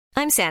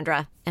I'm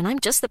Sandra, and I'm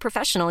just the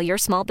professional your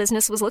small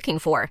business was looking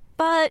for.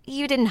 But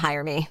you didn't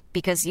hire me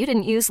because you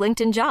didn't use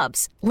LinkedIn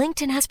Jobs.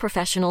 LinkedIn has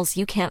professionals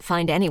you can't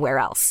find anywhere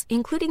else,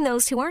 including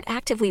those who aren't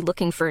actively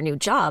looking for a new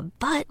job,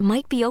 but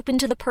might be open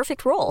to the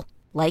perfect role,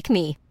 like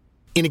me.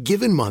 In a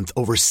given month,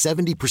 over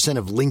 70%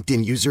 of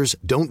LinkedIn users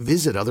don't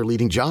visit other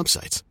leading job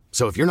sites.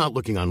 So if you're not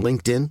looking on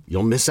LinkedIn,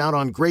 you'll miss out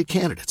on great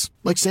candidates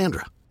like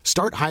Sandra.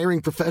 Start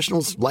hiring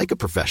professionals like a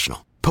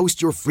professional.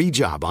 Post your free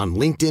job on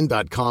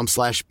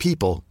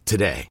linkedin.com/people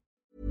today.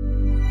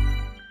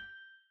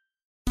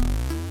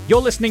 You're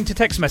listening to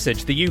Text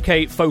Message, the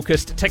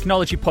UK-focused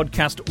technology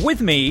podcast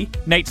with me,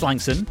 Nate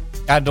Langson.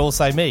 And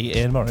also me,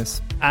 Ian Morris.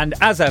 And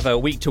as ever,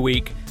 week to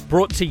week,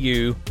 brought to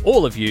you,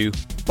 all of you,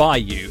 by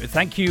you.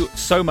 Thank you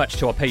so much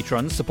to our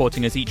patrons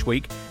supporting us each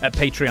week at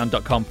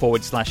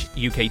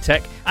patreon.com/UK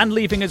Tech and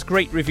leaving us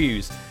great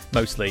reviews,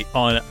 mostly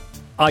on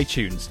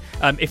iTunes.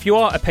 If you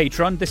are a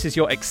patron, this is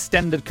your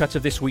extended cut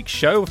of this week's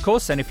show, of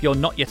course, and if you're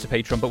not yet a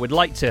patron but would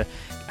like to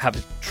have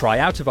a try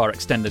out of our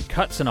extended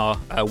cuts and our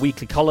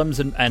weekly columns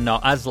and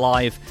our as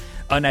live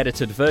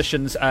unedited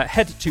versions,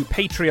 head to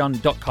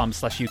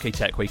patreon.com/UK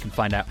Tech, where you can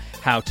find out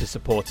how to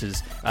support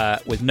us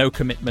with no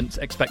commitment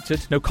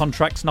expected, no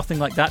contracts, nothing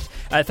like that.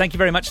 Thank you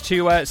very much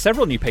to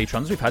several new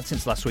patrons we've had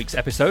since last week's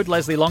episode: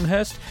 Leslie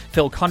Longhurst,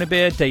 Phil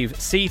Conybeare, Dave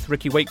Seath,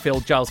 Ricky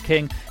Wakefield, Giles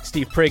King,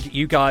 Steve Prigg.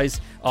 You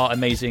guys are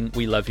amazing.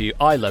 We love you.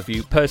 I love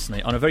you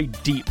personally on a very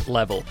deep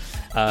level.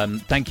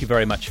 Thank you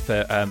very much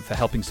for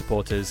helping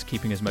support us,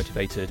 keeping us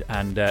motivated,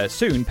 and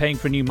soon paying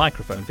for a new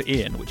microphone for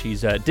Ian, which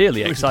he's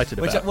dearly excited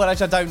about.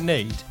 Which I don't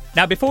need.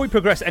 Now, before we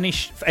progress any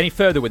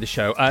further with the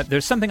show,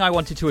 there's something I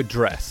wanted to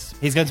address.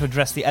 He's going to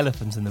address the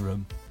elephant in the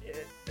room.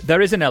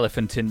 There is an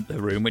elephant in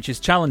the room, which is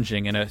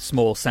challenging in a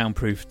small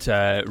soundproofed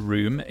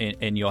room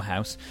in your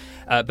house.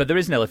 But there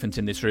is an elephant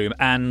in this room,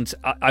 and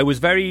I was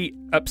very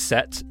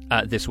upset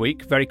this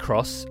week, very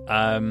cross.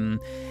 And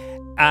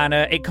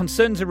it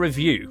concerns a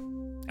review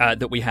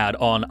that we had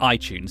on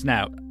iTunes.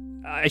 Now,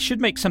 I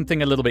should make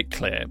something a little bit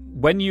clear.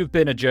 When you've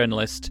been a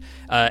journalist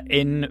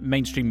in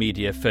mainstream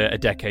media for a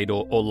decade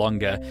or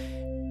longer,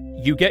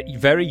 you get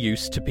very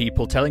used to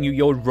people telling you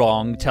you're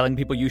wrong, telling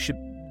you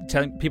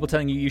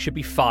you should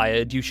be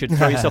fired, you should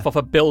throw yourself off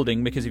a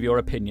building because of your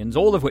opinions,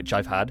 all of which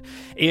I've had.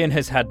 Ian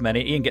has had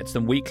many. Ian gets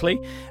them weekly.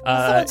 I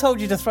thought I told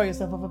you to throw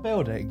yourself off a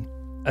building.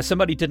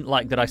 Somebody didn't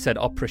like that I said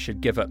Opera should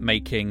give up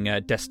making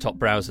desktop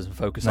browsers and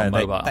focus on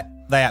mobile.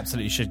 They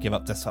absolutely should give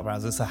up desktop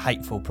browsers. It's a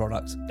hateful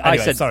product.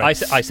 Anyway, I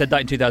said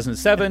that in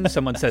 2007.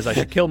 Someone says I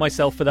should kill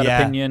myself for that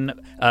opinion.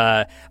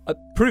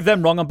 Proved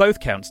them wrong on both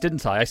counts,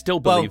 didn't I? I still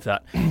believe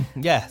that.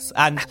 Yes,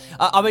 and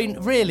I mean,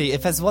 really,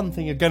 if there's one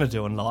thing you're going to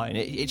do online,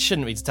 it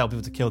shouldn't be to tell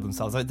people to kill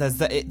themselves.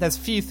 There's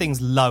few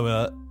things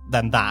lower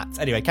than that.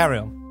 Anyway, carry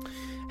on.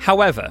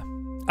 However,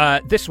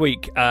 this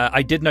week,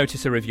 I did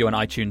notice a review on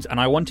iTunes,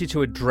 and I wanted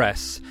to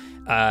address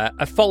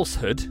a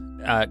falsehood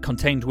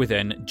contained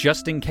within,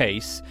 just in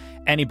case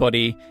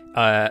anybody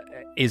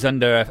is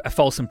under a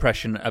false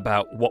impression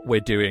about what we're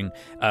doing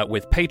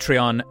with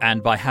Patreon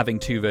and by having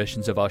two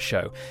versions of our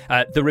show.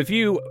 The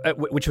review,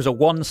 which was a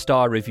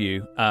 1-star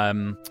review,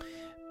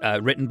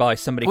 written by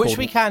somebody which called...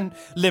 we can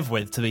live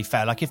with, to be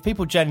fair. Like, if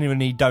people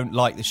genuinely don't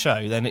like the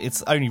show, then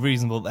it's only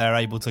reasonable that they're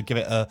able to give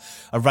it a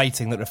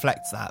rating that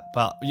reflects that.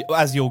 But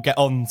as you'll get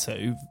on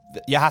to,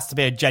 it has to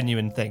be a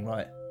genuine thing,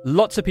 right?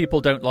 Lots of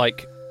people don't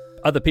like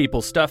other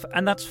people's stuff,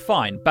 and that's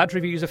fine. Bad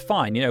reviews are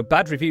fine. You know,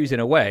 bad reviews,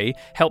 in a way,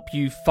 help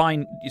you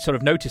sort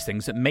of notice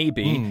things that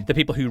maybe the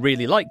people who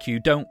really like you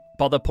don't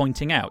bother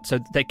pointing out. So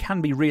they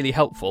can be really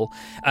helpful,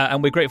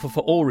 and we're grateful for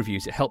all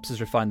reviews. It helps us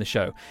refine the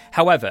show.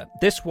 However,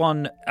 this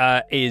one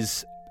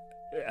is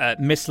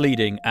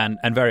misleading and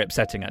very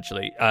upsetting,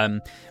 actually.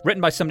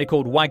 Written by somebody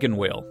called Wagon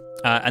Wheel,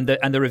 and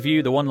the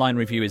review, the one-line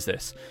review, is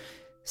this: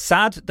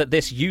 sad that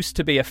this used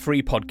to be a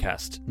free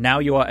podcast. Now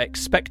you are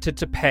expected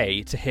to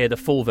pay to hear the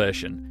full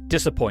version.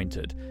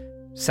 Disappointed.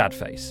 Sad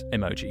face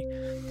emoji.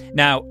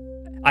 Now,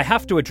 I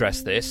have to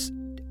address this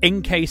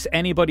in case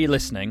anybody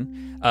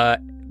listening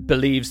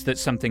believes that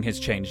something has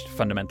changed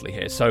fundamentally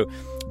here. So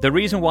the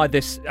reason why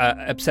this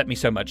upset me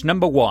so much,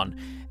 number one,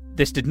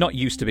 this did not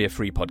used to be a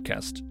free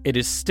podcast. It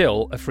is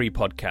still a free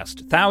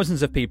podcast.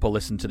 Thousands of people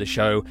listen to the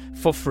show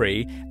for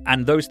free,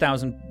 and those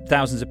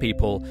thousands of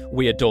people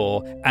we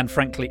adore. And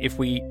frankly, if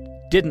we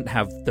didn't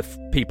have the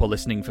people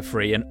listening for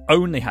free and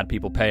only had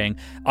people paying,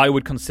 I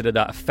would consider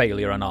that a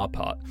failure on our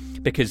part,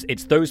 because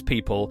it's those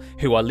people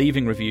who are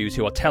leaving reviews,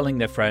 who are telling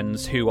their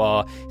friends, who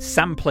are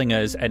sampling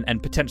us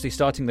and potentially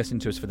starting listening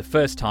to us for the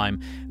first time.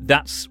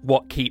 That's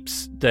what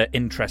keeps the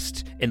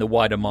interest in the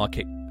wider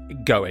market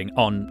going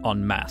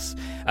en masse.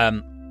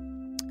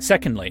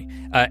 Secondly,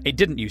 it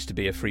didn't used to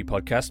be a free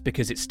podcast,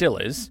 because it still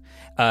is.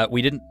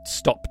 We didn't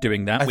stop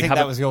doing that. I think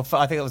that was your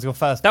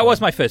first That point.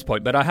 was my first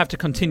point, but I have to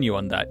continue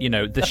on that. You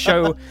know, the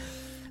show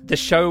the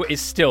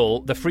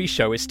free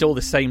show is still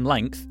the same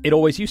length it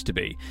always used to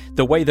be.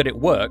 The way that it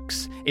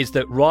works is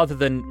that rather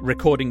than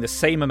recording the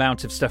same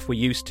amount of stuff we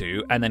used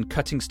to and then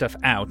cutting stuff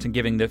out and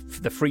giving the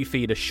free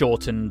feed a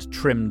shortened,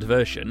 trimmed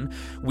version,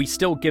 we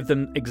still give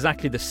them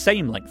exactly the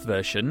same length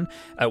version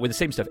with the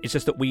same stuff. It's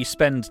just that we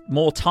spend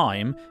more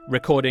time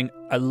recording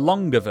a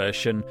longer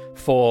version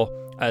for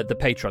the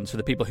patrons, for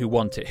the people who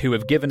want it, who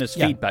have given us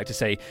feedback to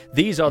say,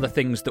 these are the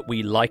things that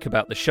we like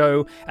about the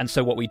show, and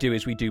so what we do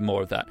is we do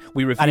more of that.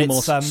 We review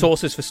more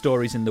sources for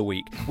stories in the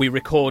week. We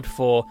record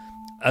for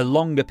a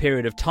longer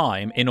period of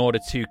time in order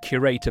to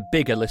curate a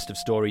bigger list of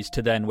stories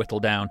to then whittle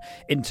down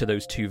into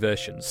those two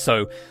versions.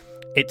 So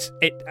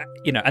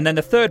and then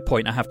the third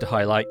point I have to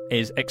highlight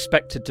is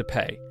expected to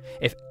pay.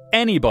 If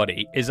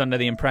anybody is under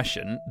the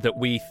impression that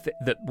we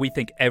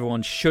think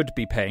everyone should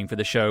be paying for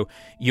the show,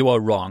 you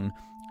are wrong.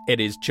 It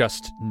is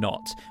just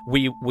not.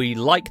 We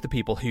like the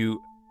people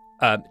who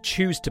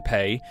choose to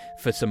pay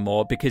for some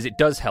more because it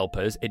does help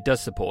us, it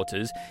does support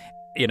us.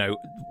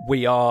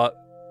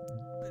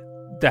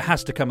 There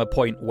has to come a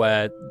point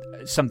where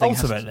something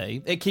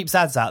ultimately it keeps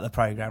ads out of the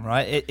programme,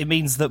 right? It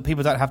means that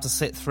people don't have to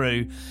sit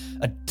through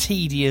a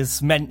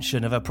tedious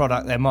mention of a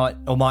product they might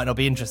or might not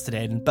be interested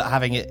in, but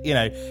having it,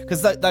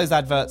 because those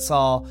adverts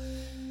are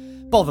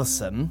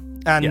bothersome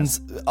and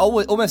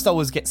almost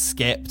always get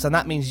skipped, and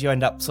that means you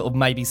end up sort of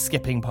maybe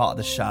skipping part of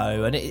the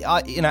show. And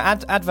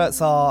adverts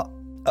are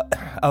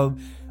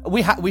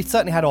we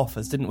certainly had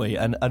offers, didn't we?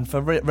 And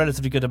for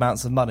relatively good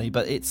amounts of money,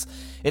 but it's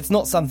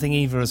not something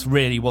either of us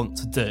really want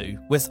to do.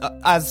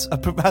 As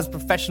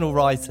professional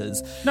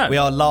writers, we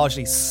are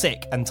largely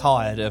sick and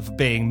tired of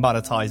being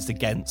monetized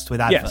against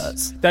with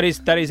adverts. Yes,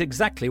 that is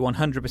exactly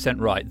 100%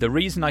 right. The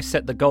reason I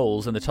set the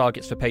goals and the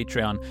targets for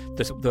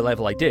Patreon the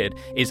level I did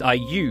is I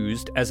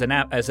used as a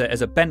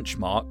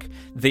benchmark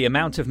the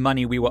amount of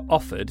money we were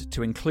offered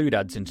to include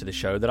ads into the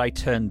show that I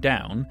turned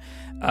down.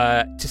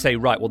 To say,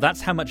 right, well, that's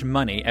how much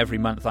money every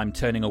month I'm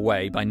turning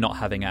away by not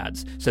having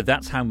ads. So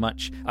that's how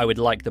much I would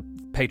like the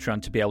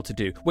Patreon to be able to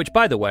do, which,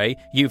 by the way,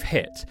 you've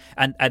hit.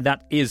 And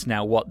that is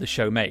now what the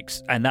show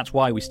makes. And that's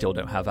why we still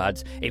don't have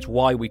ads. It's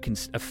why we can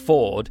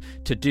afford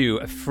to do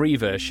a free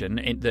version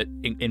that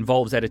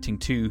involves editing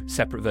two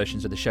separate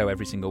versions of the show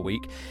every single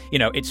week.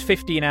 It's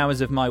 15 hours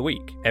of my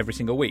week every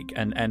single week.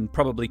 And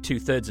probably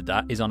 2/3 of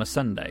that is on a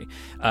Sunday.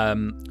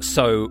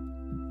 So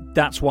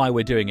that's why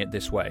we're doing it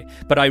this way.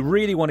 But I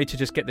really wanted to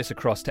just get this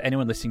across to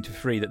anyone listening to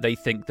Free, that they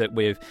think that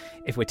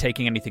if we're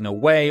taking anything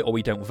away or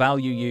we don't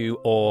value you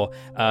or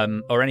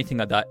anything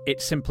like that,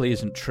 it simply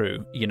isn't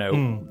true.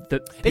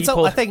 That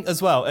people... I think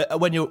as well,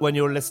 when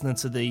you're listening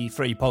to the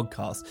Free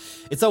podcast,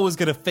 it's always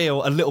going to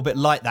feel a little bit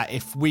like that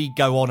if we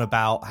go on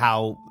about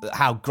how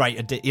great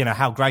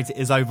it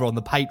is over on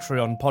the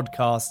Patreon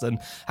podcast and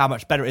how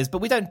much better it is,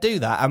 but we don't do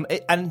that.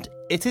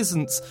 It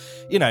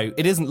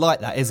isn't like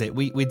that, is it?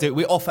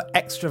 We offer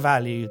extra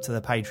value to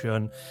the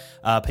Patreon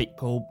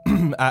people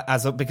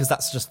because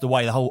that's just the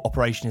way the whole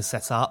operation is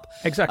set up.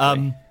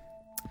 Exactly.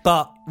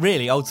 But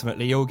really,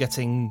 ultimately, you're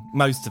getting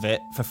most of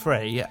it for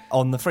free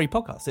on the Free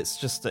podcast.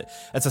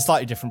 It's a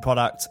slightly different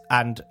product,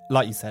 and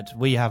like you said,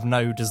 we have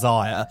no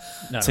desire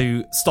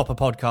to stop a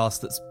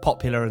podcast that's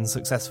popular and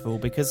successful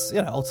because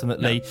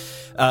ultimately,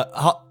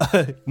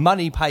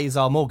 money pays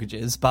our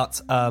mortgages,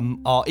 but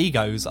our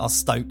egos are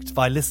stoked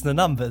by listener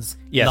numbers.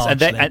 Yes,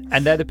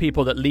 and they're the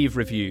people that leave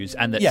reviews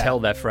and that tell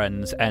their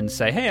friends and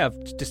say, "Hey,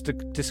 I've just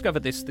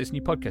discovered this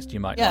new podcast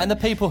you might." Yeah, like. And the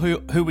people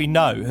who we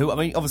know,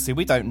 obviously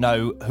we don't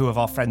know who of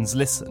our friends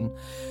listen,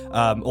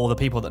 or the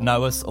people that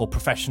know us, or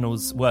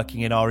professionals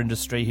working in our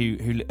industry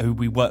who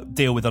we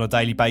deal with on a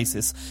daily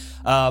basis.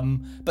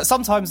 But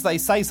sometimes they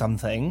say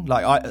something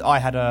like I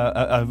had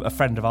a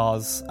friend of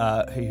ours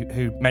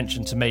who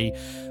mentioned to me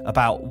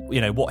about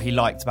what he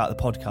liked about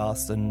the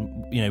podcast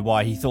and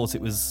why he thought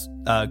it was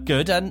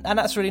good, and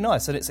that's really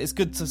nice, and it's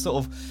good to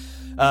sort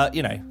of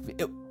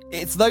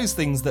it's those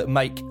things that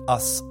make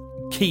us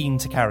keen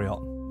to carry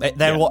on.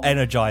 They're what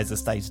energise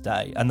us day to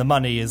day, and the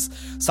money is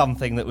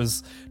something that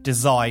was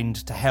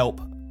designed to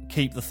help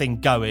keep the thing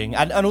going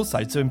and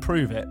also to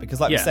improve it, because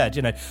like we said,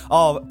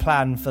 our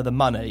plan for the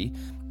money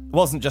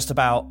wasn't just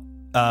about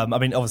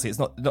obviously it's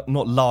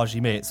not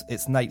largely me,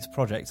 it's Nate's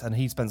project and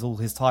he spends all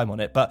his time on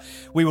it, but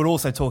we were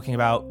also talking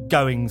about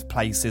going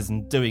places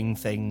and doing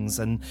things,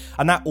 and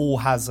that all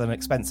has an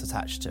expense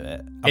attached to it,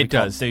 and we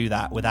can't do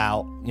that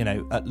without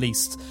at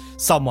least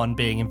someone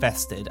being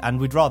invested, and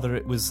we'd rather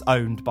it was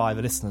owned by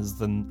the listeners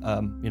than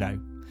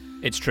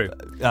It's true.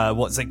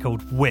 What's it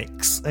called?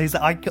 Wix.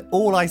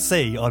 All I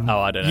see on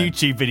I don't know.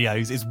 YouTube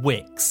videos is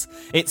Wix.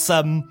 It's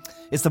the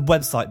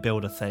website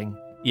builder thing.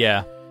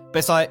 Yeah, but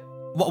it's like,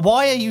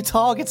 why are you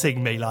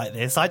targeting me like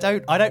this? I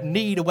don't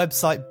need a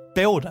website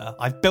builder.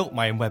 I've built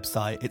my own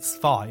website. It's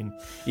fine.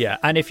 Yeah,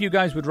 and if you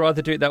guys would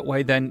rather do it that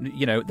way, then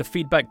the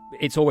feedback,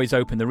 it's always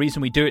open. The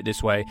reason we do it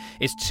this way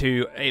is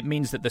it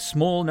means that the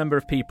small number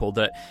of people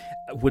that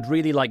would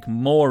really like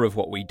more of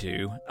what we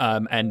do,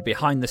 and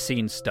behind the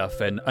scenes stuff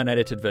and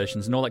unedited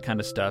versions and all that kind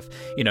of stuff,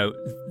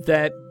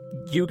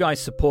 you guys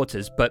support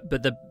us, but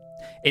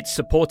it's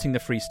supporting the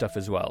free stuff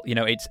as well. You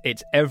know,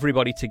 it's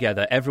everybody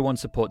together. Everyone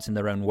supports in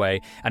their own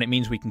way, and it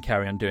means we can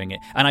carry on doing it.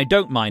 And I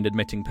don't mind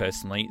admitting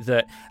personally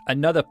that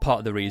another part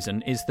of the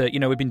reason is that, you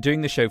know, we've been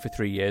doing the show for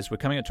 3 years. We're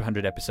coming up to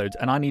 100 episodes,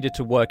 and I needed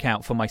to work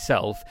out for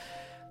myself,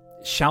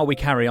 shall we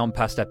carry on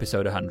past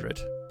episode 100?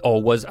 Or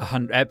was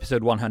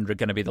episode 100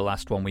 going to be the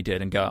last one we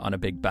did and go out on a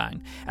big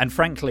bang? And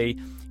frankly,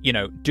 you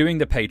know, doing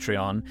the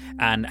Patreon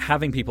and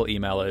having people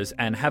email us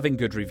and having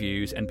good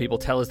reviews and people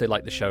tell us they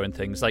like the show and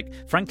things, like,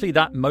 frankly,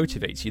 that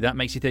motivates you. That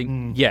makes you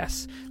think,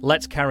 yes,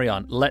 let's carry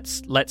on.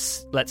 Let's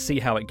see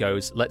how it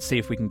goes. Let's see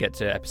if we can get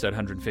to episode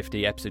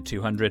 150, episode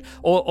 200,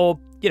 or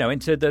you know,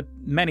 into the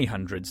many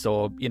hundreds,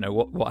 or, you know,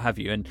 what have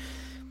you. And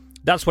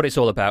that's what it's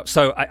all about.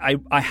 So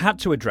I had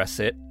to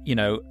address it, you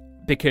know,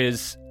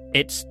 because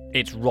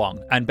it's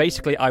wrong. And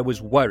basically I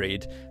was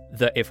worried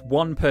that if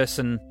one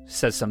person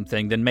says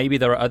something, then maybe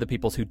there are other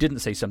people who didn't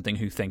say something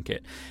who think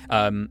it.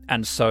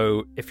 And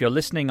so if you're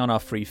listening on our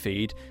free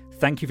feed,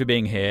 thank you for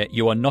being here.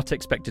 You are not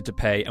expected to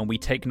pay, and we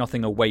take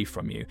nothing away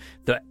from you.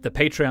 The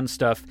Patreon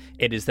stuff,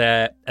 it is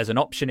there as an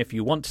option if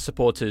you want to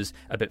support us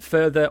a bit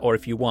further, or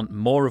if you want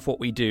more of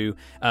what we do,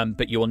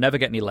 but you will never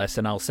get any less.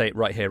 And I'll say it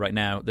right here, right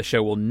now, the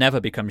show will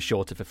never become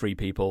shorter for free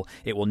people.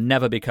 It will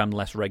never become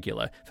less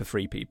regular for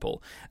free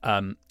people.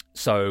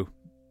 So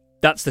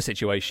that's the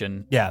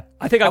situation. Yeah.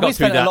 I think I got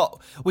through that.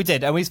 We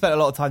did, and we spent a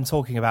lot of time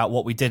talking about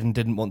what we did and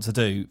didn't want to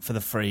do for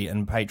the free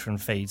and Patreon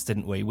feeds,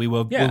 didn't we? We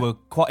were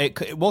quite.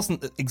 It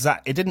wasn't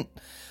exact. It didn't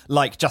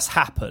like just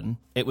happen.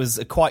 It was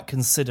a quite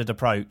considered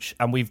approach,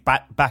 and we've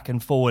back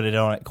and forwarded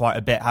on it quite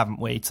a bit, haven't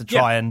we? To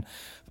try and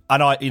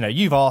I, you know,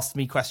 you've asked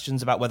me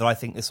questions about whether I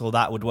think this or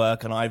that would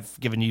work, and I've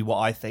given you what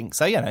I think.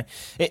 So, you know,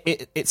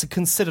 it's a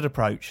considered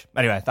approach.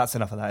 Anyway, that's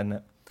enough of that, isn't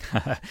it?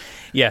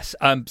 Yes.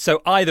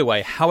 So either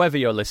way, however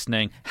you're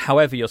listening,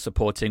 however you're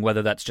supporting,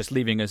 whether that's just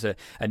leaving us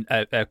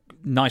a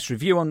nice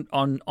review on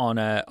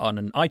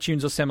an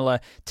iTunes or similar,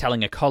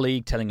 telling a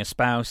colleague, telling a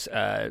spouse,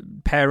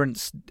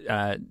 parents,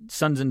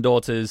 sons and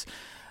daughters,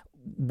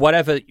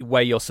 whatever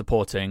way you're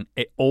supporting,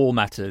 it all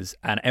matters.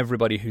 And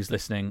everybody who's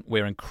listening,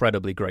 we're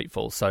incredibly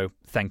grateful. So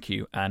thank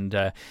you.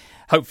 And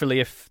hopefully,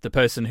 if the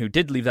person who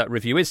did leave that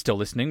review is still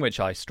listening, which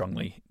I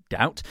strongly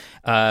doubt,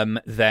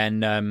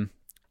 then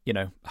you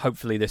know,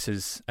 hopefully this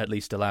has at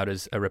least allowed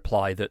us a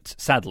reply that,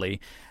 sadly,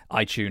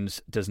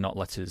 iTunes does not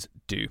let us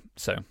do.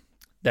 So,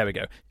 there we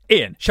go.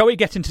 Ian, shall we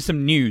get into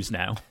some news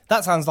now?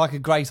 That sounds like a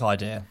great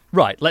idea.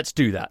 Right, let's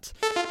do that.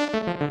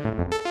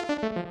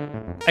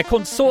 A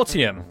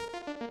consortium,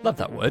 love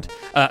that word,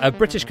 of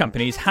British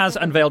companies has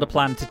unveiled a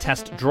plan to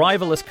test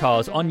driverless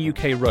cars on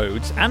UK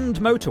roads and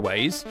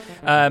motorways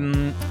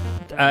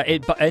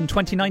in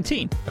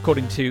 2019,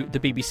 according to the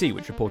BBC,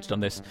 which reported on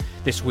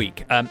this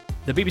week.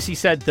 The BBC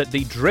said that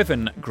the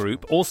Driven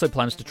Group also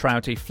plans to try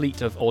out a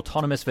fleet of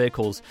autonomous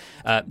vehicles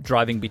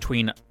driving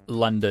between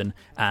London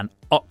and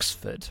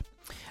Oxford.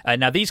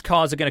 Now, these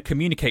cars are going to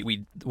communicate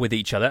with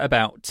each other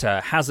about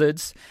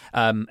hazards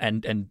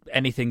and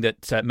anything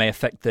that may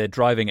affect the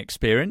driving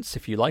experience,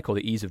 if you like, or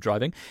the ease of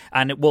driving.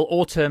 And it will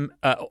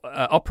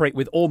operate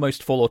with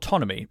almost full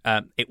autonomy.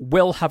 It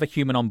will have a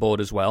human on board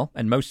as well.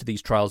 And most of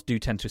these trials do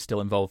tend to still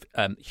involve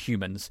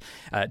humans,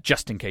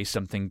 just in case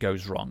something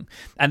goes wrong.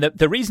 And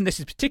the reason this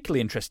is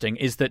particularly interesting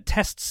is that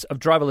tests of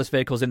driverless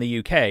vehicles in the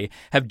UK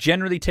have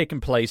generally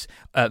taken place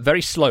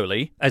very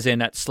slowly, as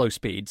in at slow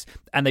speeds,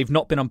 and they've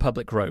not been on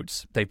public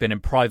roads. They've been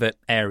in private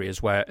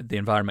areas where the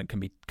environment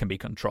can be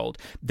controlled.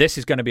 This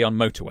is going to be on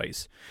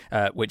motorways,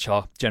 which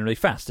are generally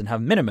fast and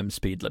have minimum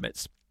speed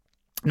limits.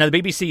 Now,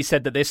 the BBC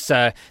said that this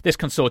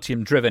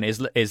consortium Driven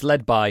is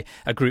led by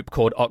a group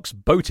called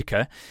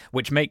Oxbotica,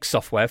 which makes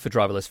software for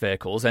driverless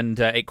vehicles, and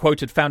it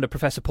quoted founder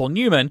Professor Paul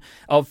Newman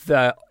of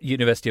the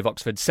University of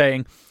Oxford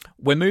saying,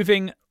 "We're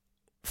moving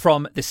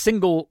from the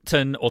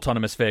singleton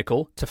autonomous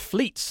vehicle to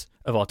fleets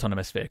of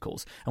autonomous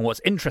vehicles. And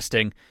what's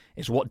interesting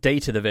is what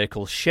data the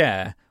vehicles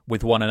share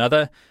with one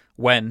another,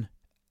 when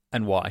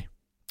and why."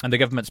 And the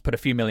government's put a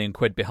few million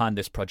quid behind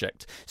this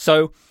project.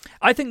 So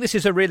I think this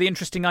is a really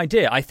interesting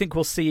idea. I think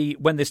we'll see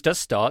when this does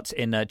start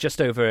in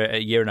just over a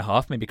year and a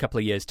half, maybe a couple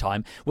of years'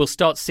 time, we'll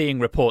start seeing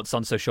reports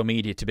on social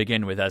media to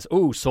begin with as,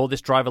 saw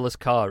this driverless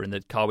car and the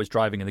car was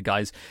driving and the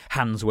guy's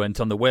hands weren't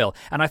on the wheel.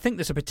 And I think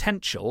there's a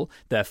potential,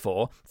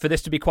 therefore, for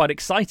this to be quite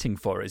exciting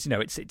for us. You know,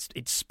 it's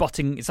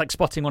like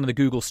spotting one of the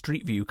Google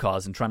Street View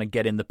cars and trying to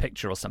get in the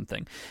picture or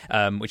something,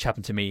 which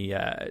happened to me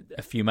a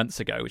few months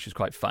ago, which was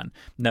quite fun.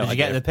 Did you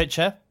get in the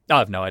picture? I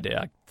have no idea.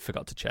 I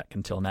forgot to check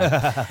until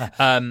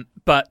now.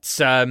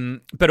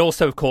 But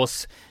also, of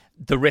course,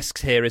 the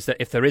risks here is that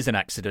if there is an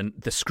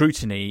accident, the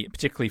scrutiny,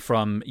 particularly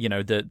from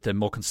the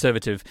more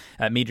conservative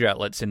media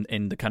outlets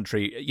in the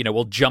country,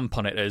 will jump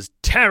on it as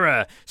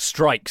terror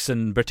strikes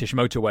and British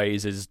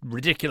motorways is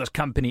ridiculous.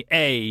 Company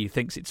A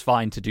thinks it's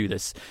fine to do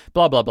this.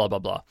 Blah blah blah blah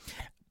blah.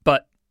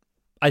 But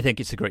I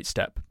think it's a great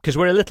step because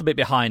we're a little bit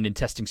behind in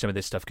testing some of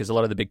this stuff because a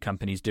lot of the big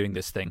companies doing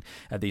this thing,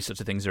 these sorts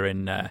of things are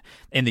in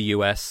the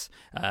US.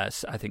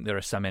 So I think there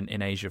are some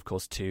in Asia, of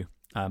course, too.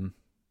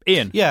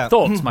 Ian,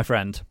 thoughts, my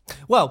friend?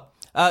 Well,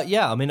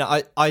 I mean,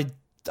 I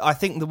I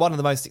think one of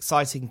the most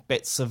exciting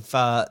bits of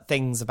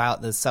things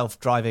about the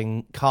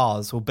self-driving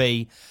cars will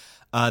be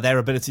their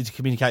ability to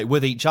communicate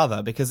with each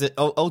other, because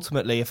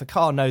ultimately, if a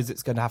car knows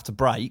it's going to have to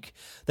brake,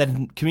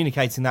 then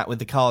communicating that with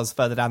the cars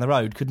further down the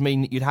road could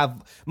mean you'd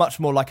have much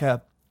more like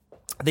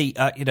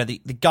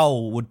the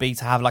goal would be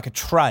to have like a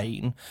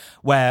train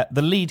where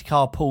the lead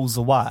car pulls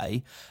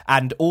away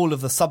and all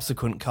of the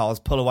subsequent cars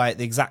pull away at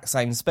the exact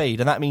same speed,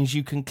 and that means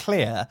you can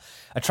clear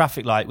a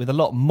traffic light with a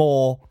lot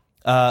more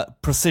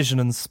precision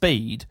and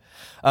speed.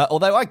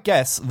 Although I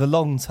guess the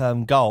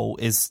long-term goal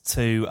is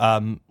to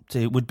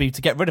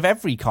get rid of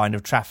every kind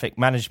of traffic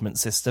management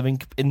system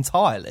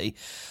entirely.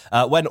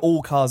 When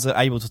all cars are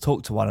able to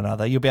talk to one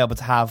another, you'll be able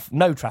to have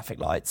no traffic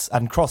lights,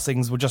 and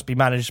crossings will just be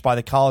managed by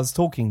the cars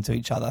talking to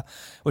each other,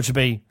 which would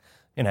be,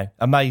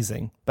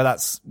 amazing. But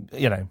that's,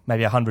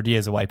 maybe 100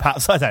 years away.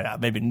 Perhaps, I don't know,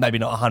 maybe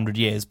not 100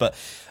 years. But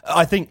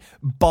I think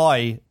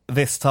by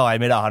this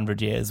time in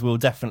 100 years, we'll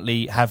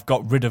definitely have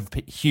got rid of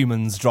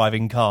humans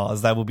driving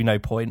cars. There will be no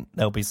point.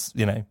 There'll be,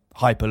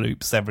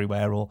 hyperloops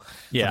everywhere or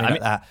something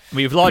like that.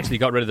 We've largely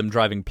got rid of them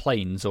driving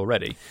planes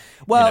already.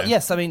 Well,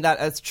 yes, I mean,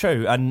 that's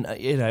true. And,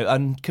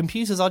 and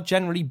computers are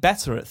generally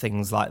better at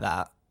things like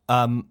that.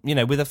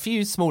 With a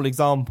few small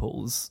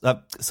examples,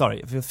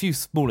 with a few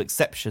small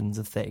exceptions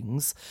of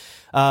things,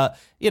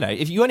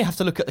 if you only have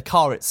to look at the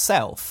car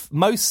itself,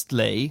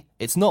 mostly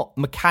it's not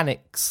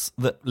mechanics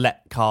that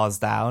let cars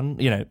down,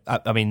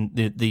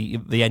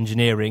 the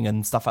engineering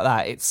and stuff like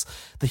that. It's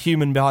the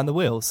human behind the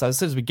wheel. So as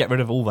soon as we get rid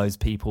of all those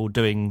people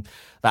doing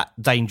that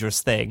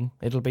dangerous thing,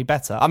 it'll be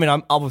better. I mean,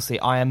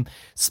 I am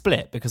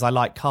split because I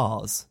like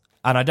cars.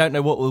 And I don't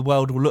know what the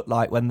world will look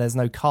like when there's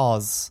no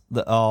cars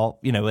that are,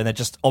 when they're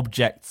just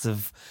objects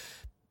of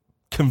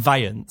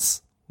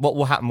conveyance. What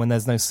will happen when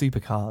there's no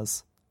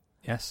supercars?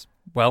 Yes.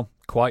 Well,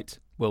 quite.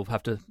 We'll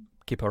have to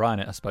keep our eye on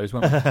it, I suppose,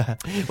 won't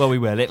we? Well, we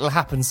will. It'll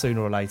happen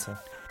sooner or later.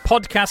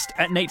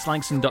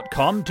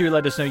 podcast@nateslanxon.com. Do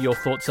let us know your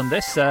thoughts on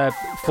this,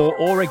 for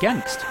or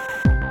against.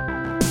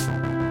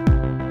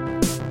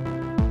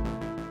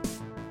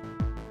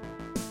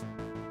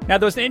 Now,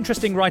 there was an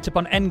interesting write-up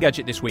on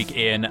Engadget this week,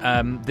 Ian.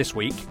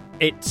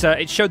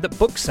 It showed that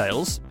book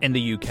sales in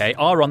the UK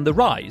are on the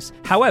rise.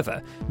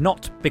 However,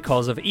 not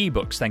because of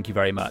ebooks, thank you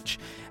very much.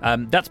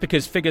 That's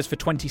because figures for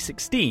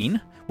 2016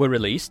 were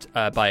released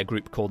by a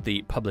group called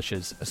the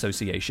Publishers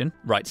Association,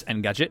 writes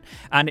Engadget,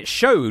 and it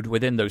showed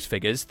within those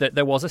figures that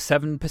there was a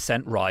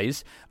 7%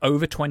 rise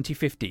over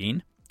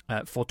 2015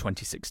 for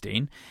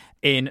 2016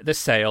 in the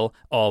sale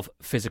of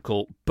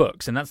physical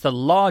books. And that's the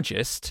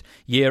largest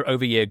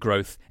year-over-year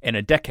growth in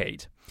a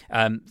decade.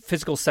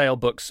 Physical sale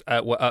books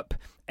were up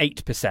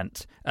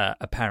 8%,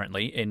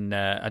 apparently.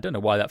 I don't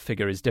know why that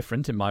figure is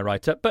different in my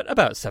write-up, but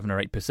about 7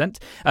 or 8%.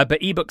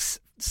 But ebooks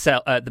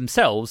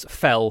themselves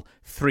fell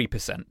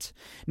 3%.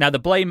 Now, the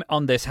blame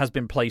on this has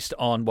been placed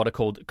on what are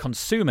called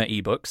consumer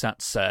ebooks.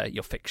 That's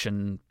your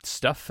fiction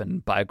stuff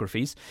and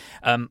biographies.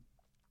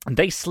 And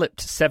they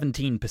slipped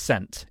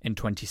 17% in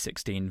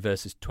 2016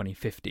 versus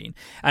 2015.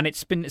 And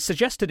it's been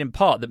suggested in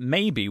part that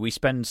maybe we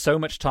spend so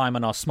much time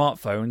on our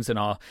smartphones and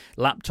our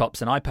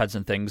laptops and iPads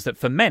and things that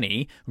for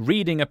many,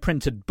 reading a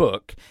printed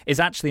book is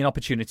actually an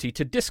opportunity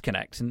to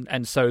disconnect.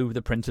 And so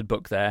the printed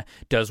book there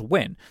does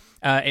win.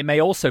 It may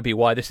also be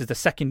why this is the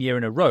second year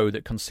in a row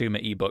that consumer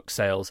ebook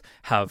sales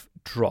have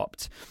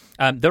dropped.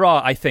 There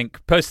are, I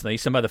think, personally,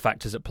 some other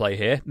factors at play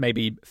here.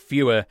 Maybe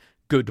fewer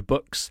good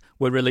books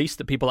were released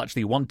that people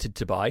actually wanted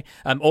to buy,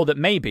 or that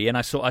maybe, and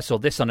I saw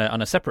this on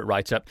a separate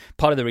write-up,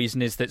 part of the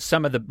reason is that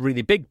some of the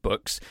really big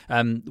books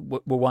were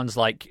ones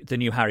like the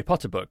new Harry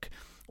Potter book,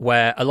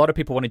 where a lot of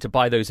people wanted to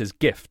buy those as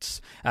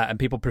gifts, and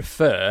people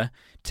prefer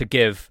to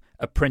give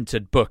a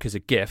printed book as a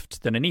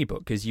gift than an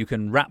ebook, because you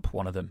can wrap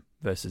one of them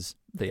versus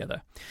the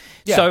other.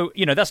 Yeah. So,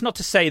 that's not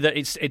to say that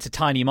it's a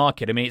tiny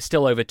market. I mean, it's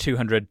still over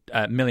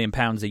 £200 million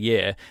a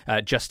year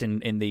just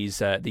in these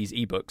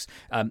ebooks.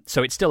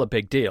 So it's still a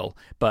big deal.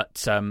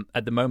 But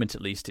at the moment,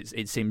 at least,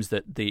 it seems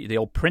that the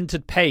old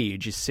printed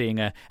page is seeing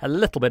a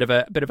little bit of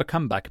a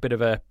comeback, a bit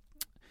of a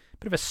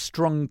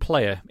strong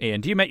player.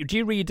 Ian, do you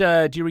read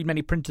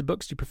many printed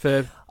books? Do you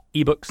prefer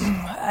ebooks?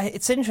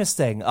 It's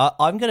interesting.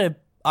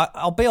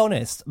 I'll be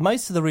honest.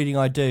 Most of the reading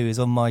I do is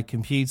on my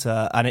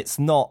computer, and it's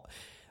not.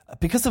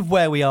 Because of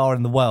where we are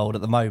in the world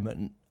at the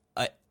moment,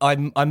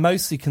 I'm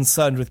mostly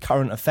concerned with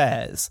current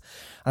affairs,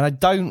 and I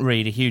don't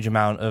read a huge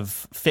amount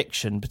of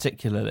fiction,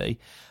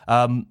 particularly.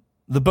 The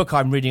book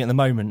I'm reading at the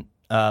moment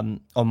on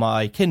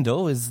my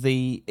Kindle is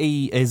the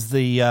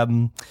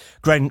Glenn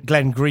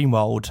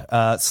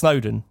Greenwald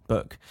Snowden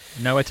book.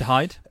 Nowhere to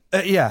Hide.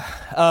 Yeah,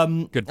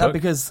 good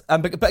book.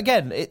 But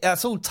again,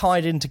 that's all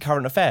tied into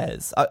current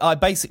affairs. I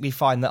basically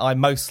find that I'm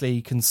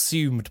mostly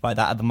consumed by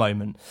that at the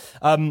moment.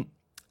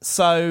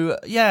 So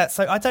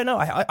I don't know.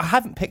 I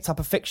haven't picked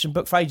up a fiction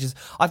book for ages.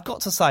 I've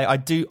got to say, I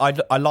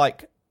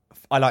like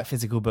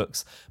physical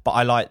books, but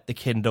I like the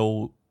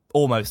Kindle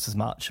almost as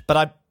much.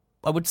 But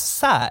I would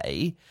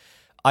say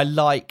I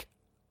like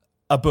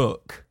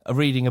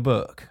reading a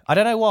book. I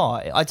don't know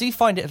why. I do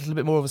find it a little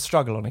bit more of a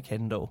struggle on a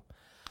Kindle.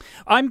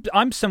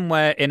 I'm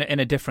somewhere in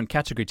a different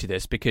category to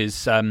this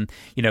because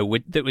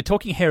we're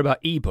talking here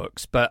about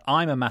ebooks, but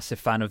I'm a massive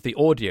fan of the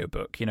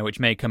audiobook, which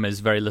may come as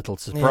very little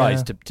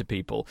surprise to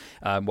people,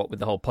 what with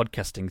the whole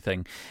podcasting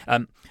thing.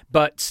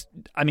 But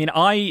I mean,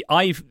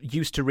 I've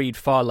used to read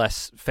far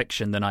less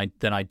fiction than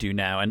I do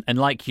now, and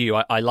like you,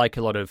 I like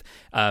a lot of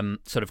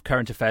sort of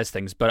current affairs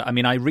things. But I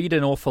mean, I read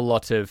an awful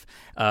lot of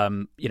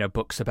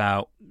books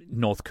about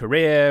North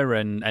Korea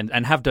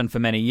and have done for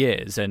many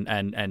years,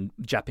 and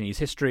Japanese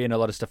history and a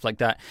lot of stuff like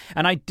that.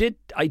 And I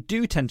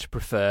do tend to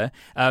prefer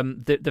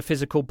the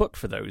physical book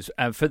for those,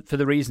 for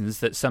the reasons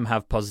that some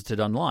have posited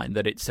online,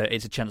 that it's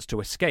a chance to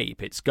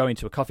escape. It's going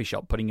to a coffee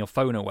shop, putting your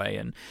phone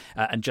away,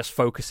 and just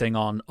focusing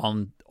on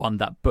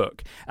that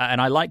book.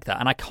 And I like that.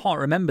 And I can't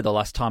remember the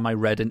last time I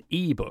read an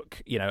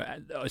ebook.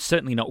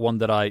 Certainly not one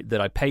that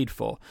I paid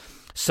for.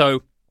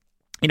 So,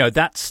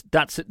 that's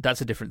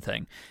a different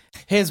thing.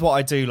 Here's what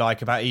I do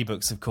like about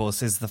ebooks, of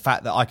course, is the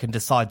fact that I can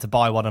decide to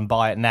buy one and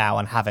buy it now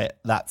and have it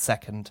that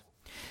second.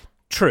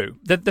 True.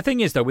 The thing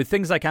is, though, with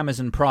things like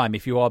Amazon Prime,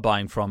 if you are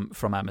buying from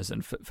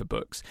Amazon for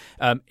books,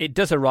 it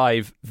does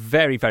arrive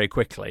very, very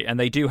quickly. And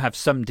they do have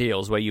some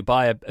deals where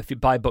if you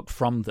buy a book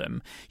from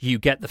them, you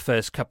get the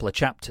first couple of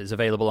chapters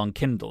available on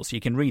Kindle. So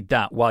you can read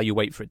that while you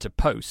wait for it to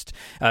post.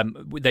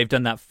 They've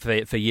done that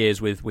for years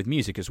with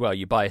music as well.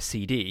 You buy a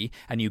CD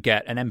and you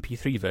get an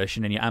MP3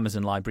 version in your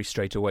Amazon library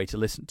straight away to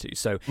listen to.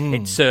 So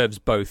it serves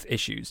both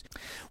issues.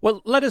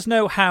 Well, let us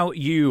know how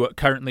you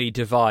currently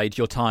divide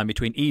your time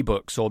between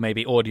ebooks or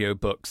maybe audio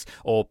books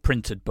or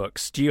printed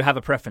books. Do you have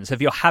a preference?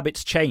 Have your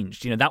habits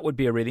changed? That would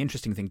be a really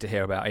interesting thing to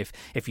hear about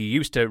if you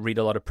used to read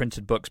a lot of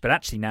printed books but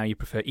actually now you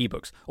prefer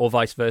ebooks, or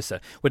vice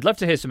versa. We'd love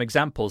to hear some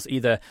examples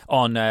either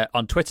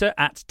on Twitter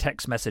at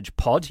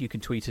TextMessagePod. You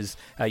can tweet us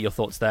your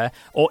thoughts there,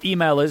 or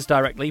email us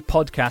directly,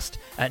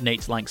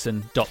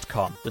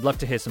 podcast@nateslangson.com. We'd love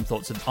to hear some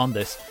thoughts on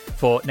this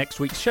for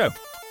next week's show.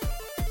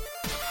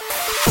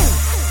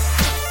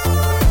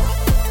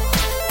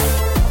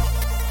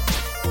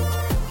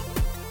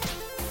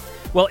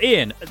 Well,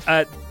 Ian,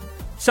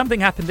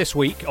 something happened this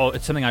week, or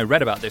something I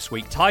read about this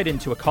week, tied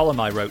into a column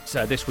I wrote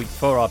this week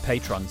for our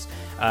patrons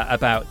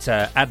about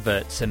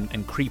adverts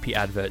and creepy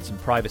adverts and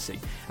privacy.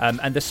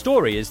 And the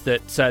story is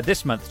that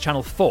this month,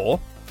 Channel 4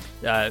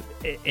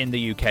 in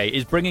the UK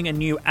is bringing a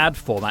new ad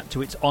format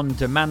to its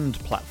on-demand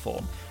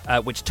platform,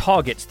 which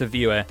targets the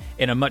viewer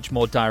in a much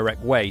more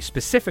direct way,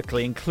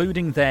 specifically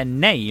including their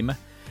name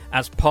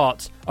as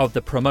part of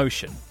the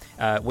promotion.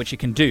 Which you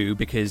can do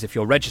because if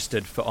you're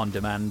registered for On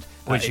Demand...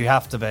 Which you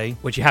have to be,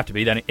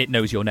 then it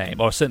knows your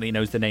name, or certainly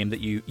knows the name that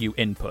you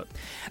input.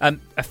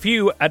 A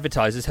few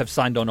advertisers have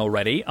signed on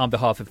already on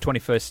behalf of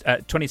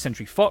 20th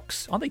Century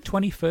Fox. Aren't they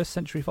 21st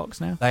Century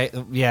Fox now?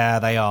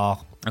 They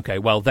are. Okay,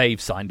 well,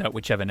 they've signed up,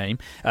 whichever name.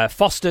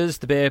 Foster's,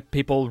 the beer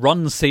people,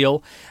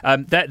 Ronseal.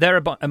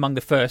 They're among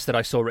the first that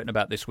I saw written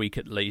about this week,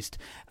 at least.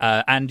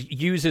 And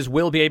users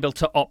will be able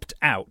to opt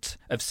out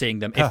of seeing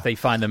them if they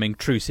find them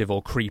intrusive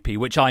or creepy,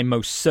 which I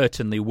most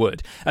certainly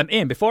would.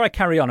 Ian, before I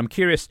carry on, I'm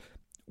curious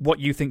what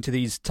you think to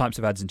these types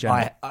of ads in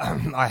general.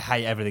 I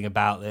hate everything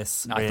about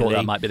this. I thought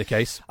that might be the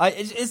case.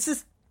 It's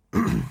just...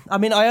 I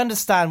mean, I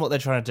understand what they're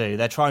trying to do.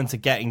 They're trying to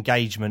get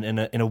engagement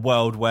in a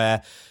world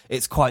where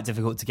it's quite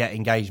difficult to get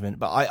engagement.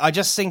 But I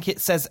just think it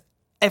says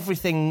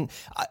everything...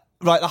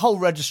 Right, the whole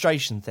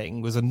registration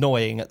thing was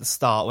annoying at the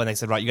start when they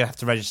said, right, you're going to have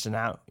to register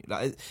now.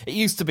 It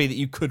used to be that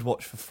you could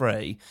watch for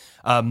free,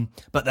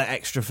 but the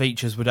extra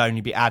features would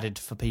only be added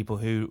for people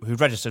who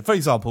registered. For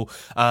example,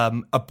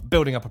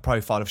 building up a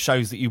profile of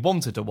shows that you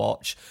wanted to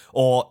watch,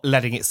 or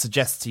letting it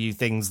suggest to you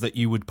things that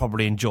you would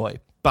probably enjoy.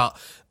 But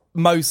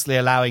mostly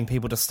allowing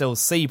people to still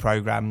see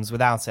programs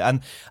without it.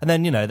 And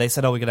then, they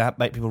said, we're going to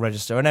make people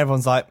register. And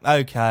everyone's like,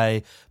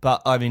 okay,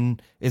 but I mean,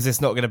 is this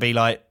not going to be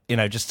like,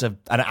 just an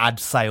ad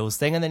sales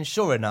thing? And then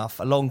sure enough,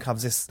 along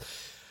comes this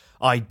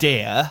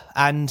idea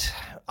and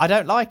I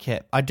don't like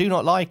it. I do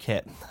not like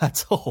it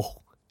at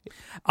all.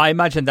 I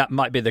imagine that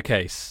might be the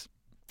case.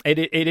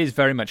 It is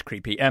very much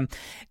creepy.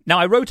 Now,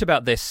 I wrote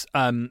about this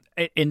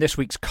in this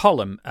week's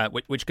column,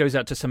 which goes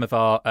out to some of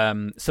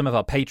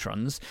our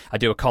patrons. I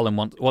do a column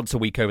once a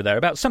week over there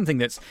about something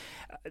that's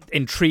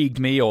intrigued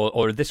me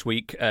or this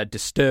week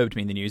disturbed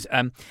me in the news.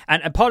 And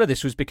part of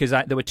this was because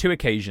there were two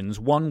occasions.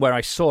 One where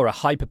I saw a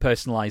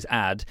hyper-personalised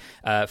ad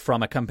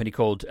from a company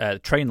called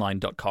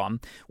Trainline.com,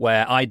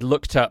 where I'd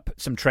looked up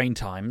some train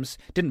times,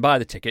 didn't buy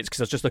the tickets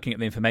because I was just looking at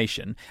the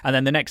information. And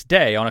then the next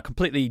day, on a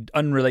completely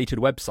unrelated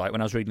website,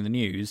 when I was reading the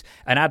news,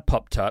 an ad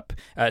popped up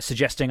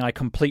suggesting I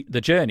complete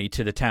the journey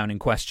to the town in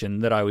question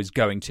that I was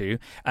going to,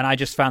 and I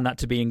just found that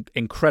to be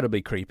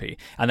incredibly creepy.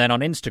 And then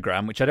on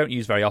Instagram, which I don't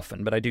use very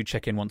often, but I do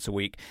check in once a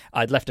week,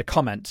 I'd left a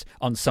comment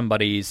on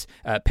somebody's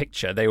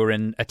picture. They were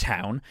in a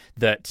town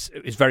that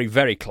is very,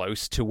 very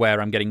close to where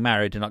I'm getting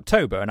married in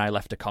October, and I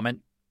left a comment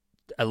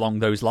along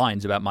those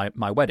lines about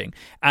my wedding.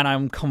 And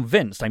I'm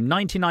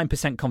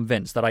 99%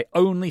 convinced that I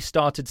only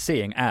started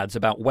seeing ads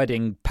about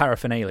wedding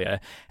paraphernalia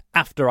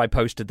after I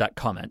posted that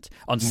comment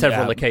on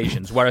several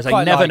occasions, whereas I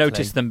Quite never likely.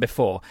 noticed them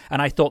before.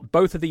 And I thought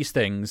both of these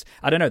things,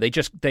 I don't know,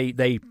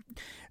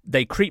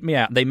 they creeped me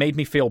out. They made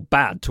me feel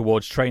bad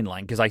towards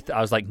Trainline because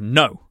I was like,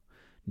 no,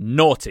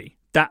 naughty.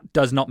 That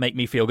does not make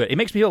me feel good. It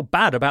makes me feel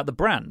bad about the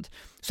brand.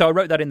 So I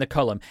wrote that in the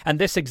column. And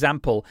this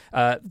example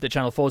that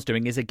Channel 4 is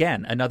doing is,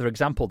 again, another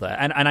example there.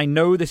 And I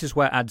know this is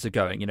where ads are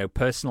going. You know,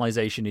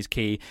 personalization is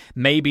key.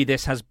 Maybe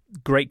this has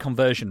great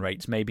conversion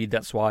rates. Maybe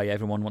that's why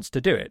everyone wants to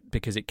do it,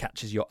 because it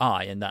catches your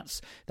eye, and that's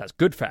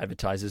good for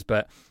advertisers.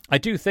 But I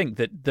do think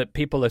that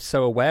people are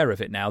so aware of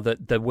it now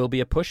that there will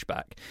be a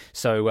pushback.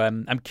 So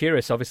I'm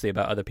curious, obviously,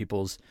 about other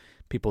people's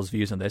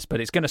views on this.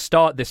 But it's going to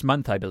start this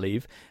month, I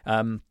believe.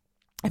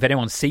 If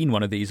anyone's seen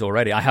one of these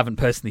already, I haven't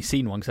personally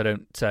seen one because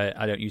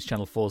I don't use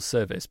Channel 4's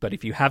service. But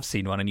if you have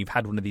seen one and you've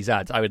had one of these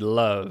ads, I would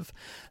love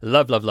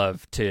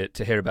to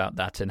hear about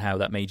that and how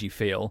that made you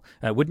feel.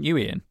 Wouldn't you,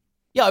 Ian?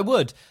 Yeah, I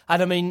would.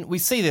 And I mean, we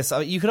see this.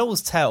 You can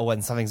always tell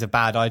when something's a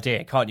bad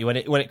idea, can't you? When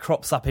it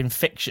crops up in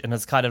fiction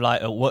as kind of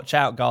like, oh, watch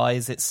out,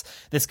 guys.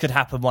 This could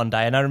happen one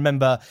day. And I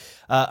remember,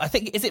 I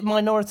think, is it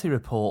Minority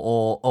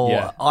Report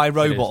or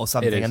iRobot or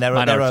something? And there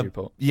are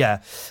Report.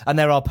 Yeah, and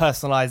there are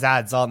personalised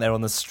ads, aren't there, on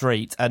the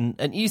street? And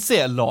you see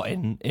it a lot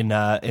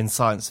in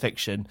science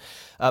fiction.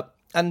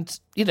 And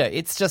you know,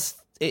 it's just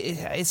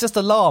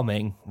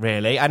alarming,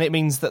 really. And it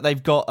means that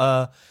they've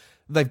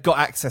got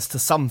access to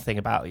something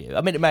about you.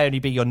 I mean, it may only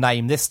be your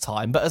name this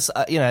time, but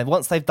you know,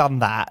 once they've done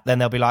that, then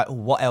they'll be like, oh,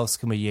 what else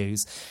can we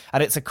use?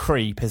 And it's a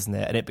creep, isn't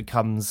it? And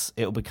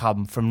it'll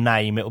become from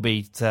name, it'll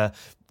be to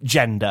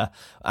gender,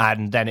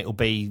 and then it'll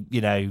be,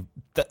 you know,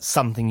 that's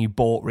something you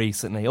bought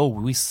recently. Oh,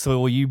 we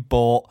saw you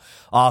bought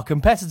our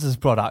competitor's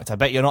product. I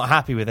bet you're not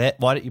happy with it.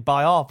 Why don't you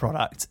buy our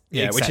product?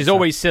 Yeah, which is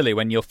always silly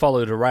when you're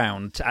followed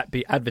around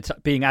to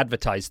being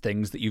advertised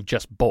things that you've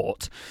just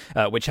bought,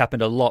 which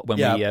happened a lot when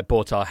we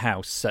bought our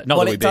house. Not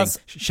that we're being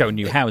shown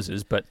new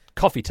houses, but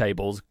coffee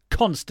tables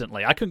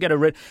constantly. I could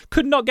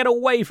not get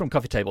away from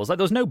coffee tables. Like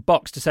there was no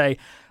box to say,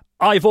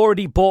 I've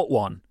already bought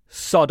one.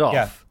 Sod off.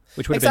 Yeah.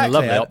 Which would have been a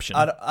lovely option.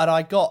 And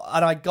I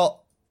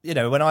got, you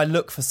know, when I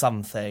look for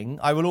something,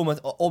 I will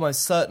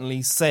almost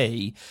certainly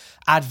see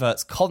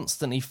adverts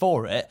constantly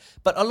for it.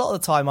 But a lot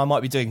of the time, I might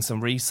be doing some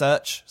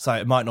research, so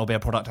it might not be a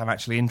product I'm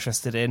actually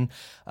interested in.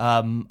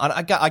 And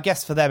I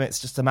guess for them, it's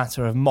just a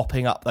matter of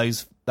mopping up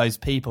those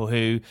people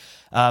who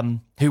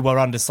were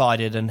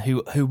undecided and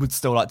who would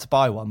still like to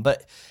buy one.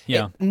 But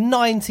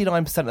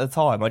 99% of the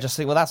time, I just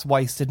think, well, that's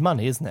wasted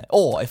money, isn't it?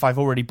 Or if I've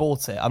already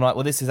bought it, I'm like,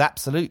 well, this is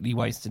absolutely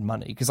wasted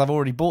money because I've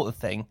already bought the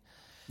thing.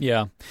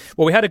 Yeah.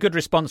 Well, we had a good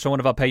response from one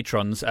of our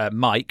patrons,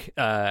 Mike.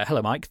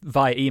 Hello, Mike,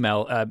 via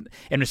email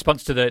in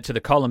response to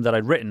the column that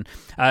I'd written,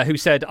 who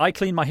said, I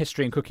clean my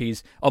history and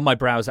cookies on my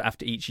browser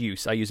after each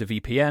use. I use a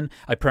VPN.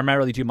 I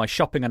primarily do my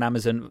shopping on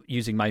Amazon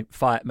using my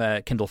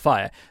Kindle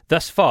Fire.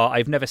 Thus far,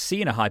 I've never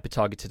seen a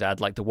hyper-targeted ad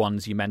like the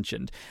ones you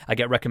mentioned. I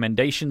get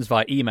recommendations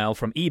via email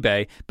from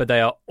eBay, but they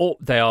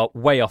are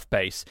way off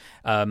base.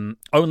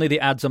 Only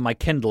the ads on my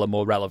Kindle are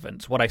more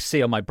relevant. What I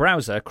see on my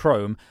browser,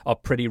 Chrome, are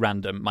pretty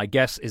random. My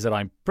guess is that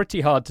I'm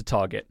pretty hard to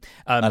target.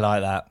 I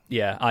like that.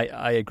 Yeah,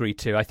 I agree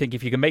too. I think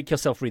if you can make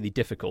yourself really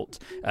difficult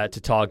to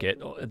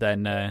target,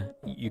 then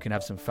you can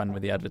have some fun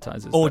with the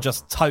advertisers. Or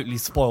just totally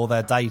spoil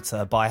their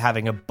data by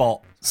having a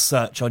bot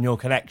search on your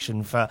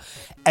connection for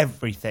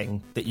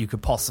everything that you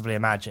could possibly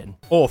imagine.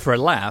 Or for a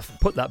laugh,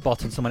 put that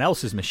bot on someone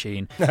else's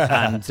machine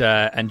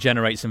and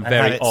generate some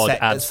very odd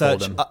ads for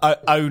them.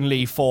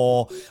 Only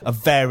for a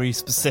very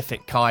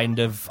specific kind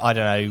of, I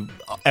don't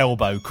know,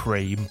 elbow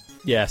cream.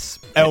 Yes.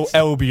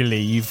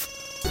 Elbuleave.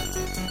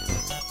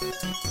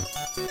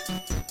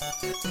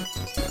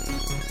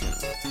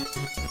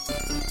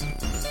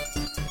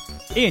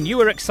 Ian, you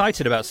were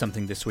excited about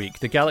something this week,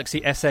 the Galaxy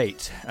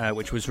S8,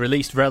 which was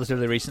released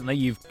relatively recently.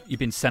 You've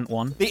been sent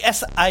one. The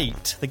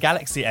S8, the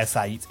Galaxy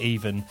S8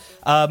 even,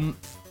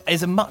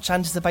 is a much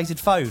anticipated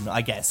phone,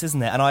 I guess,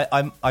 isn't it?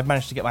 And I've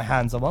managed to get my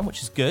hands on one,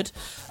 which is good.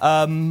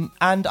 And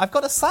I've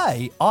got to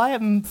say, I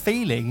am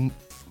feeling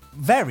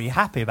very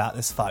happy about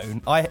this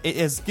phone. It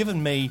has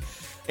given me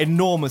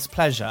enormous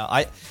pleasure.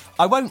 I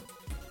won't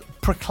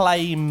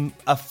proclaim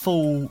a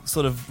full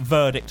sort of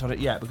verdict on it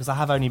yet because I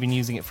have only been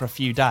using it for a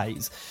few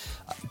days.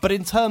 But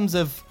in terms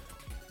of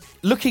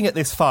looking at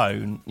this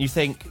phone, you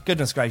think,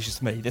 goodness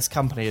gracious me, this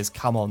company has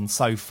come on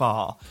so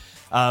far.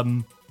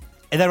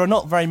 There are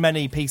not very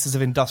many pieces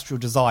of industrial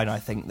design, I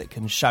think, that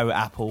can show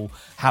Apple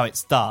how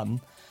it's done.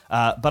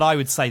 But I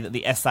would say that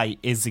the S8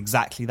 is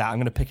exactly that. I'm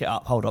going to pick it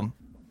up. Hold on.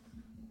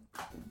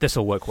 This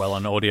will work well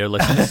on audio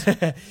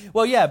listeners.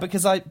 Well, yeah,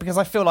 because I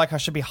feel like I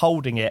should be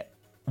holding it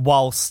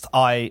whilst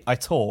I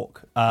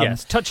talk.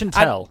 Yes, touch and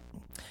tell.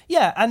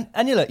 And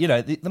you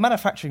know, the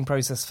manufacturing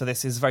process for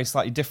this is very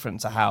slightly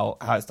different to how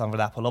it's done with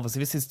Apple. Obviously,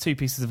 this is two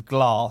pieces of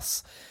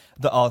glass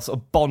that are sort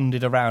of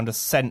bonded around a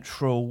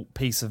central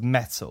piece of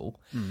metal.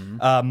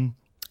 Mm-hmm.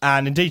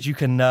 And indeed, you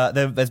can.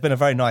 There's been a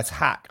very nice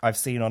hack I've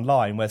seen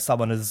online where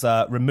someone has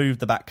removed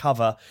the back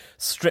cover,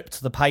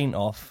 stripped the paint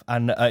off,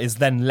 and is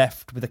then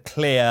left with a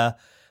clear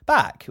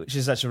back, which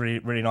is actually a really,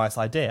 really nice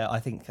idea. I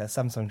think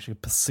Samsung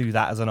should pursue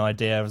that as an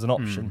idea, as an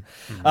option.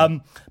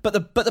 But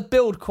the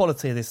build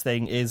quality of this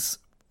thing is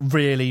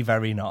really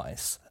very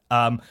nice.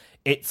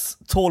 It's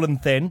tall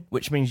and thin,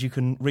 which means you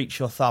can reach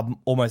your thumb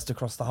almost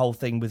across the whole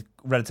thing with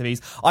relative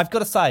ease. I've got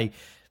to say,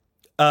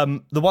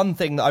 the one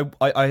thing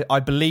that I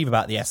believe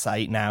about the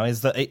S8 now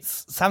is that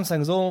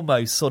Samsung's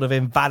almost sort of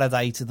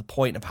invalidated the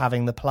point of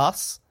having the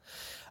Plus.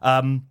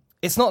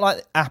 It's not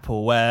like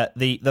Apple where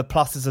the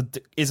Plus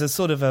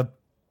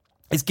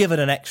is given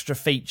an extra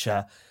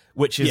feature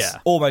which is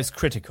almost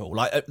critical.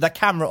 Like the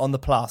camera on the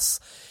Plus,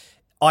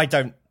 I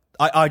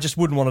just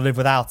wouldn't want to live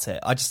without it.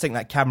 I just think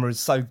that camera is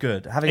so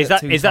good. Is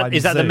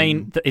that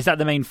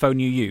the main phone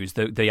you use,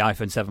 the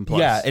iPhone 7 Plus?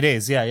 Yeah, it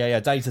is. Yeah,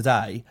 day to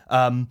day.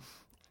 And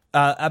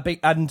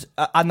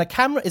the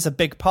camera is a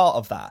big part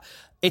of that.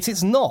 It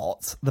is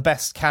not the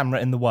best camera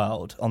in the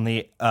world on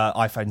the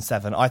iPhone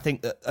 7. I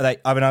think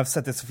that I've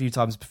said this a few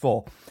times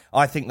before.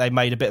 I think they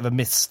made a bit of a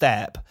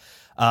misstep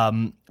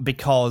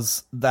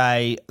because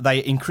they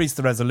increased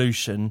the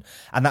resolution,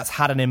 and that's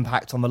had an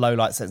impact on the low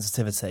light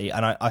sensitivity.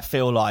 And I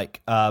feel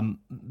like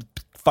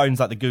phones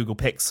like the Google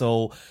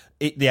Pixel,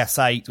 the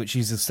S8, which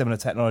uses similar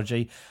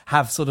technology,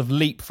 have sort of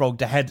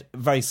leapfrogged ahead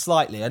very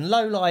slightly. And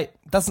low light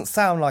doesn't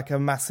sound like a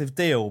massive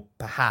deal,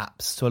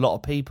 perhaps, to a lot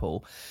of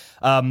people.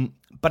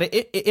 But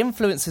it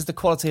influences the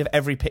quality of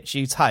every picture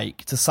you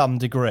take to some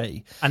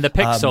degree. And the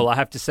Pixel, I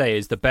have to say,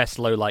 is the best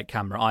low light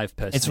camera I've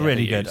personally It's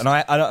really good. used. And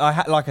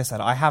I like I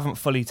said, I haven't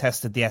fully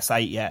tested the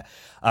S8 yet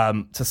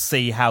to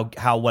see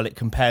how well it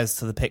compares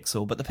to the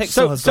Pixel. But the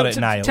Pixel has got it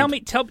nailed.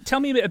 Tell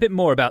me a bit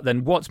more about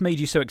then what's made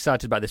you so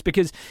excited about this.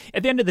 Because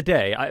at the end of the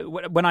day,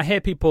 when I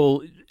hear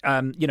people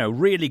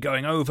really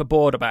going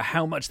overboard about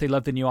how much they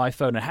love the new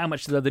iPhone and how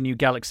much they love the new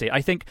Galaxy,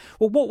 I think,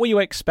 well, what were you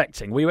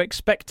expecting? Were you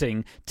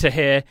expecting to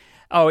hear,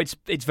 oh,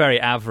 it's very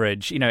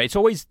average? It's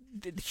always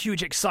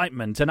huge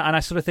excitement. And I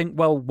sort of think,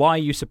 well, why are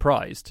you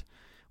surprised?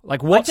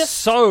 Like, what's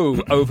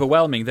so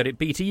overwhelming that it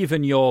beat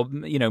even your,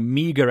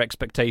 meager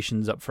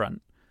expectations up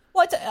front?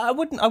 Well,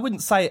 I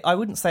wouldn't say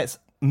it's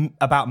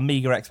about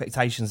meager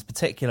expectations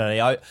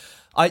particularly.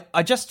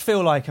 I just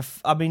feel like,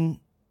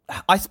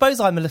 I suppose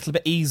I'm a little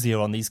bit easier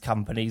on these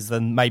companies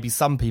than maybe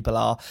some people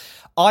are.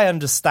 I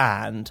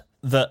understand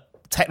that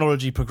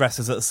technology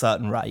progresses at a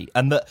certain rate,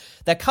 and that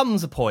there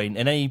comes a point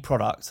in any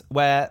product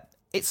where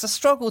it's a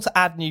struggle to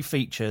add new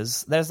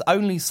features. There's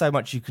only so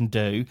much you can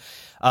do,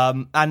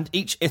 and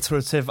each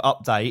iterative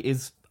update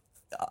is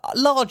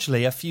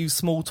largely a few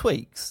small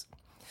tweaks.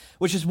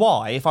 Which is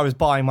why, if I was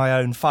buying my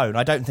own phone,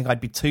 I don't think I'd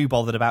be too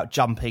bothered about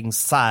jumping,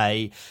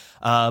 say.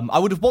 I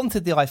would have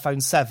wanted the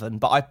iPhone 7,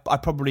 but I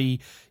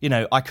probably,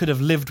 I could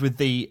have lived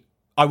with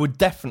I would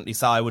definitely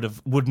say I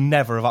would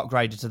never have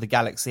upgraded to the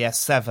Galaxy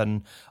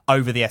S7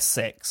 over the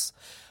S6.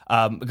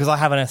 Because I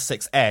have an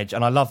S6 Edge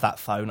and I love that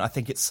phone. I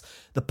think it's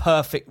the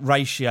perfect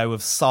ratio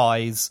of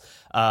size,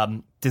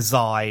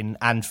 design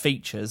and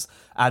features.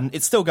 And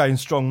it's still going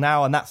strong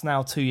now, and that's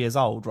now 2 years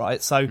old,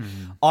 right? So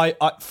I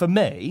for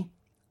me,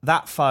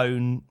 that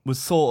phone was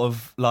sort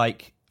of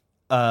like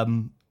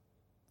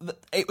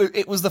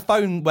it was the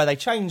phone where they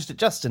changed it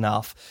just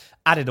enough,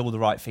 added all the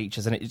right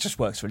features, and it just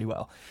works really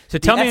well. So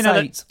tell me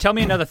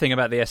another thing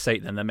about the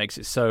S8 then that makes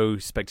it so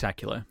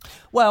spectacular.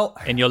 Well,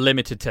 in your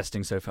limited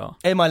testing so far.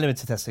 In my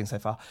limited testing so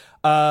far,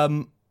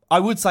 I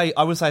would say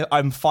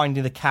I'm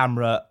finding the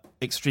camera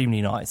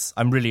extremely nice.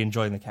 I'm really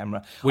enjoying the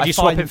camera. Would you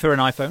swap it for an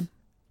iPhone?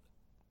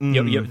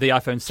 The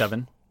iPhone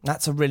 7?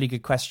 That's a really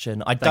good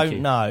question. I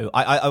don't know.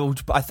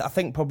 I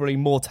think probably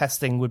more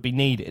testing would be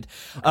needed.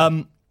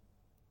 Okay.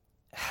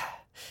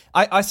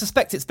 I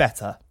suspect it's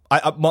better.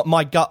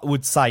 My gut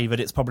would say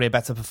that it's probably a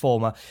better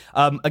performer.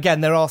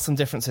 Again, there are some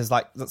differences,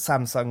 like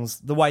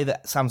the way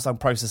that Samsung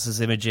processes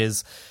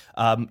images.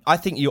 I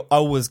think you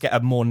always get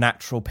a more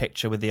natural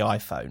picture with the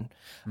iPhone.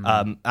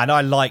 And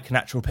I like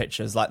natural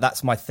pictures. Like,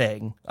 that's my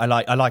thing. I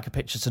like a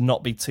picture to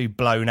not be too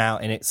blown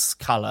out in its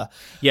color.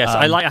 Yes,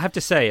 I have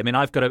to say,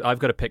 I've got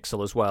a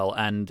Pixel as well,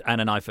 and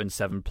an iPhone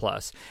 7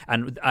 Plus,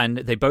 and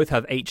they both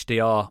have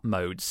HDR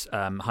modes,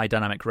 high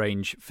dynamic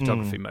range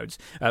photography modes,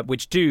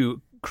 which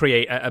do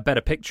create a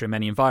better picture in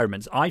many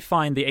environments. I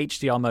find the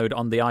HDR mode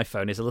on the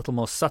iPhone is a little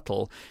more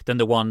subtle than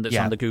the one that's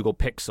on the Google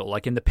Pixel.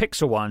 Like in the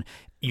Pixel one,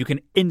 you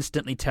can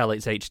instantly tell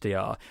it's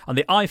HDR. On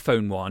the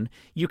iPhone one,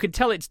 you can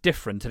tell it's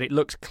different and it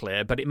looks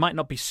clear, but it might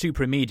not be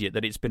super immediate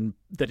that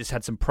it's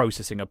had some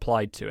processing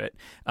applied to it.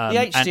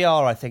 The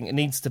HDR, I think, it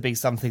needs to be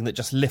something that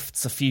just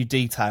lifts a few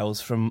details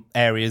from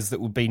areas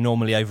that would be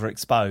normally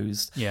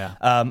overexposed. Yeah.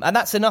 And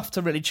that's enough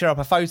to really cheer up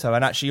a photo.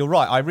 And actually, you're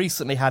right. I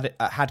recently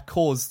had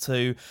cause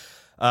to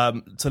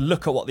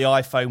look at what the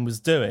iPhone was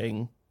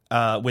doing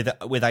with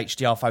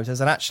HDR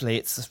photos, and actually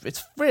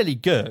it's really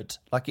good.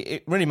 Like,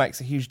 it really makes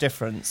a huge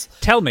difference.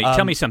 Tell me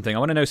something. I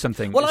want to know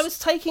something. Well, I was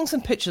taking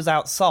some pictures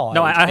outside.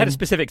 No, I had a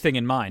specific thing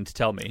in mind to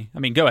tell me.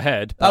 Go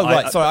ahead. Oh,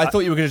 right. Sorry, I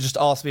thought you were going to just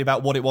ask me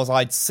about what it was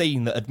I'd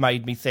seen that had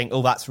made me think,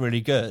 oh, that's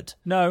really good.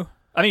 No.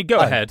 Go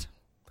ahead.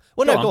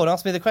 Well, go on.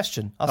 Ask me the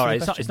question. All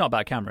right, it's not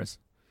about cameras.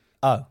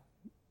 Oh.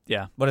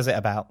 Yeah. What is it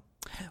about?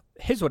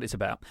 here's what it's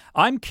about.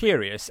 I'm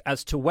curious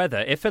as to whether,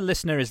 if a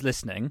listener is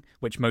listening,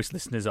 which most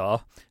listeners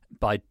are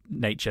by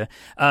nature,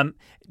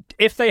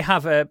 if they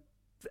have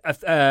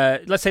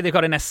let's say they've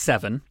got an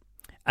S7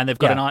 and they've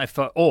got an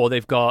iPhone, or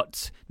they've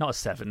got not a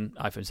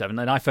iPhone 7,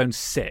 an iPhone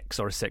 6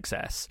 or a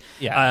 6S.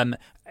 Yeah.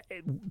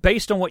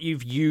 Based on what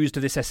you've used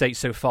of this S8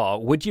 so far,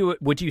 would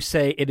you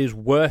say it is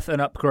worth an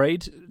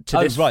upgrade to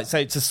this? Oh, right.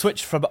 So to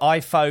switch from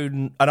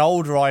an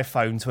older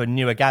iPhone to a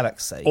newer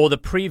Galaxy, or the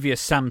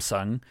previous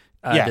Samsung?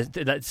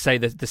 Let's say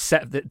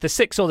the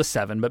 6 or the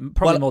 7, but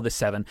probably more the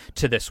 7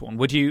 to this one.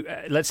 Would you?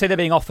 Let's say they're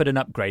being offered an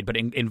upgrade, but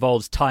it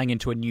involves tying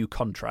into a new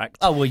contract.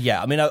 Oh well,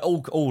 yeah. I mean,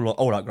 all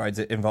upgrades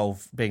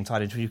involve being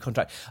tied into a new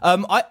contract.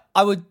 I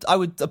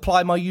would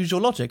apply my usual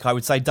logic. I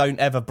would say don't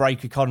ever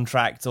break a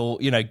contract, or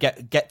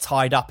get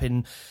tied up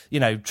in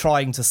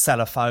trying to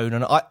sell a phone,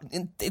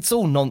 and it's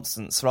all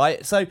nonsense,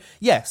 right? So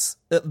yes,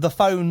 the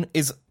phone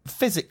is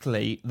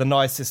physically the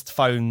nicest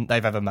phone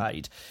they've ever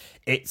made.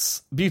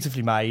 It's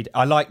beautifully made.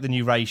 I like the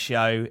new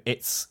ratio.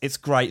 It's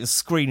great. The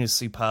screen is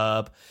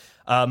superb.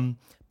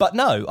 But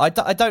no, I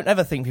don't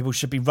ever think people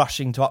should be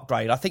rushing to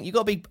upgrade. I think you've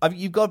got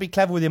to be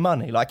clever with your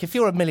money. Like, if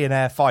you're a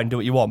millionaire, fine, do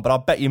what you want. But I'll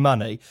bet you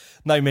money,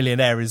 no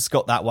millionaire has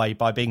got that way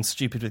by being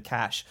stupid with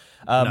cash.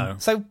 No.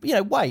 So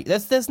wait.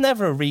 There's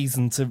never a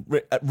reason to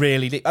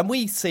really. And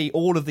we see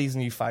all of these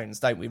new phones,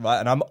 don't we? Right?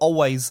 And I'm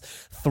always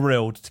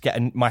thrilled to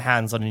get my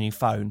hands on a new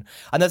phone.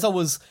 And there's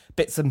always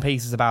bits and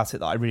pieces about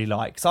it that I really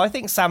like. So I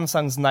think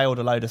Samsung's nailed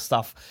a load of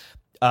stuff.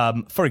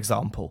 For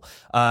example,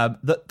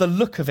 the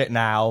look of it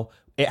now.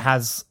 It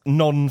has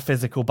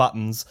non-physical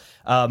buttons,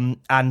 and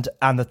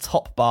the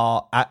top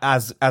bar,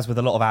 as with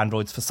a lot of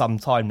Androids for some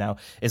time now,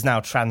 is now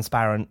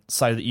transparent,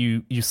 so that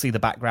you see the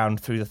background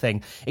through the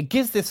thing. It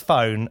gives this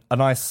phone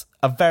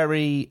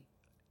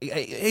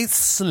it's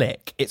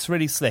slick. It's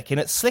really slick, and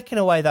it's slick in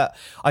a way that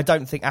I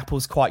don't think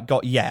Apple's quite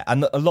got yet.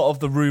 And a lot of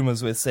the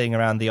rumours we're seeing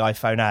around the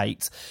iPhone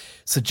 8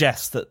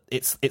 suggest that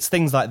it's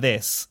things like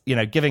this,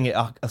 giving it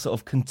a sort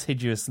of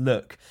contiguous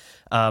look.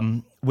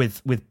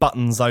 With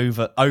buttons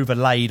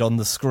overlaid on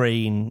the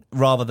screen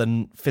rather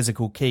than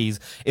physical keys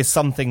is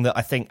something that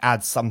I think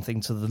adds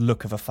something to the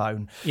look of a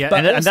phone. Yeah,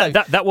 but and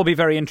that will be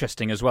very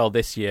interesting as well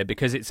this year,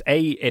 because it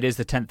is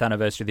the 10th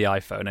anniversary of the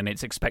iPhone, and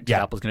it's expected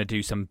Apple's going to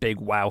do some big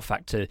wow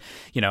factor,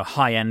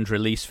 high-end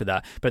release for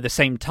that. But at the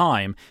same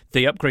time,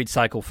 the upgrade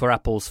cycle for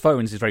Apple's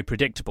phones is very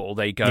predictable.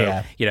 They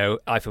go,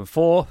 iPhone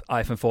 4,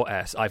 iPhone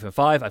 4S, iPhone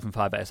 5, iPhone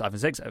 5S, iPhone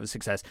 6, iPhone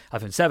 6S,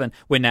 iPhone 7.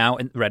 We're now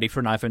ready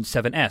for an iPhone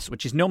 7S,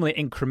 which is normally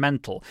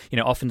incremental.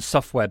 Often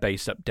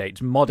software-based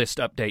updates, modest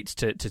updates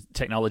to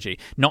technology,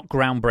 not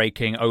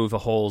groundbreaking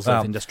overhauls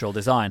of industrial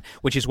design,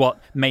 which is what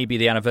maybe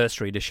the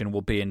anniversary edition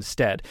will be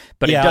instead.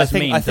 But it does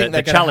mean that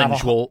the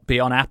challenge will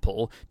be on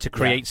Apple to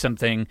create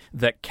something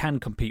that can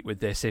compete with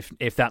this,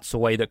 if that's the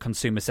way that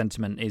consumer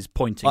sentiment is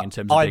pointing in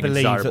terms of being a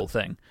desirable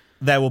thing.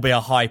 There will be a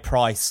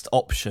high-priced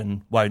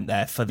option, won't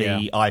there, for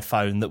the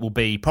iPhone that will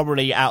be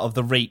probably out of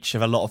the reach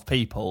of a lot of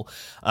people,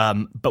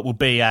 but will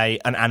be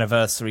an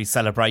anniversary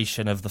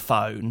celebration of the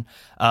phone.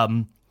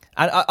 And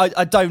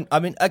I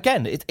mean,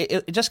 again,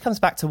 it just comes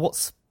back to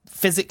what's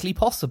physically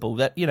possible.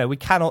 That we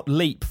cannot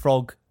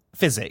leapfrog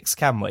physics,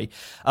 can we?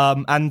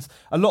 And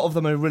a lot of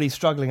them are really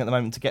struggling at the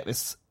moment to get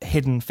this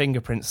hidden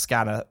fingerprint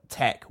scanner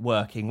tech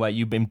working, where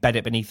you embed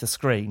it beneath the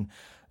screen.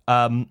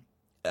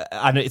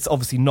 And it's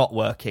obviously not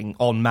working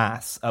en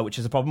masse, which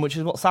is a problem, which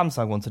is what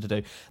Samsung wanted to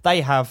do.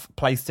 They have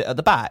placed it at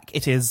the back.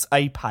 It is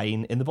a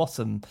pain in the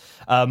bottom.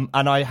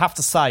 And I have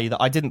to say that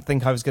I didn't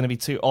think I was going to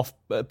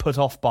be put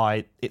off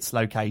by its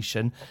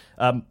location.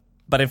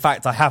 But in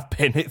fact, I have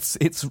been.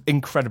 It's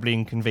incredibly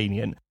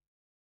inconvenient.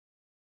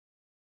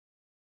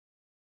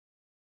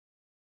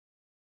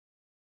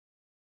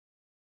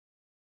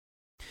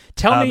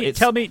 Tell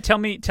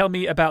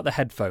me about the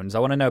headphones. I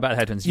want to know about the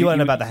headphones. You want to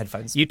know about the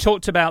headphones? You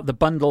talked about the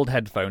bundled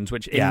headphones,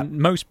 which in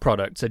most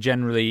products are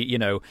generally,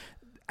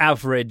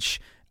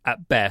 average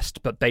at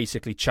best, but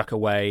basically chuck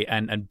away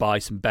and buy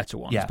some better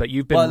ones. Yeah. But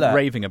you've been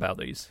raving about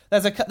these.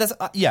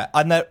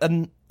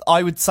 And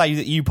I would say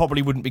that you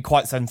probably wouldn't be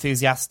quite so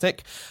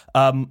enthusiastic,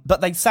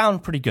 but they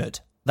sound pretty good.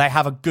 They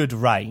have a good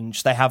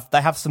range. They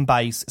have some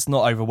bass. It's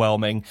not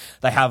overwhelming.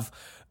 They have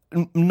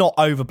not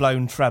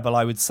overblown treble,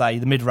 I would say.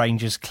 The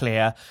mid-range is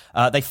clear.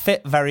 They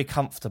fit very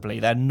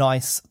comfortably. They're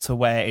nice to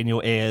wear in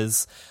your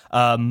ears.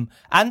 And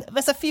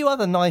there's a few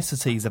other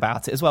niceties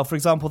about it as well. For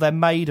example, they're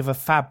made of a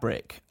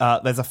fabric.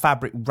 There's a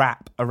fabric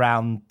wrap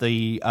around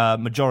the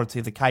majority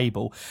of the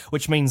cable,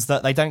 which means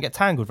that they don't get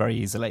tangled very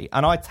easily.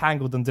 And I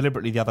tangled them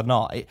deliberately the other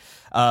night,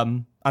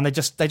 and they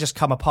just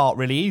come apart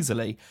really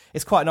easily.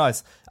 It's quite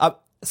nice.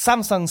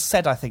 Samsung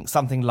said, I think,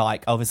 something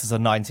like, this is a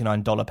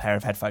 $99 pair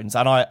of headphones.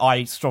 And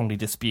I strongly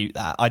dispute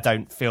that. I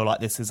don't feel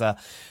like this is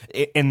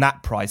in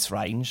that price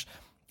range.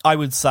 I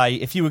would say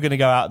if you were going to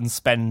go out and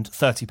spend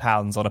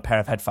 £30 on a pair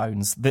of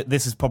headphones,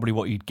 this is probably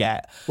what you'd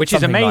get. Which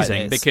is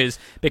amazing because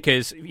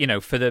you know,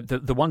 for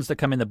the ones that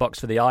come in the box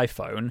for the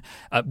iPhone,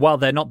 while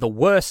they're not the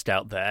worst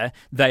out there,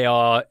 they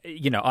are,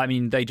 you know, I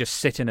mean, they just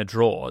sit in a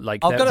drawer.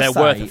 Like they're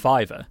worth a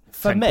fiver.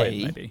 For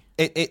me, quid, maybe.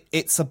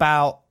 It's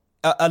about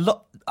a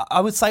lot.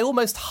 I would say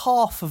almost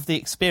half of the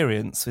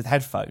experience with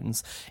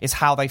headphones is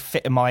how they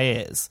fit in my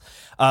ears.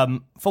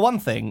 For one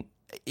thing,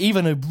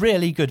 even a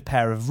really good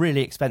pair of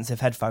really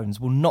expensive headphones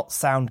will not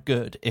sound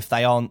good if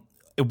they aren't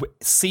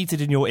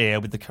seated in your ear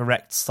with the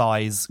correct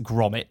size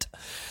grommet.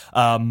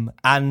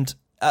 And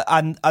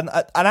out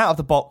of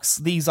the box,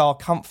 these are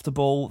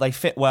comfortable, they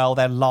fit well,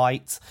 they're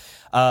light,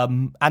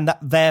 and that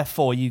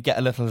therefore you get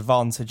a little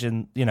advantage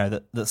in, you know,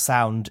 that the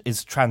sound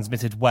is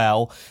transmitted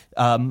well.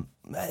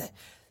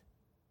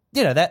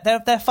 You know,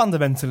 they're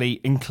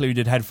fundamentally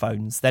included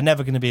headphones. They're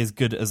never going to be as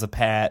good as a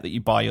pair that you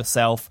buy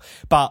yourself.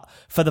 But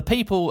for the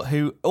people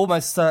who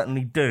almost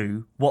certainly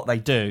do what they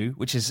do,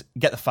 which is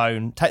get the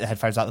phone, take the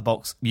headphones out of the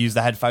box, use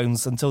the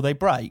headphones until they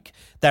break,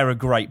 they're a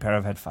great pair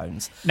of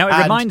headphones. Now,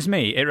 it reminds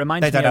me... They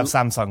don't have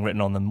Samsung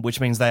written on them, which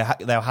means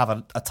they'll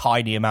have a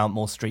tiny amount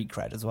more street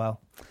cred as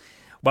well.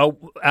 Well,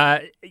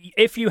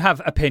 if you have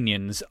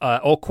opinions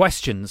or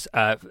questions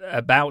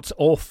about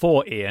or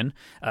for Ian,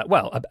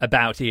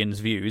 about Ian's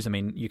views, I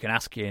mean, you can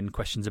ask Ian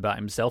questions about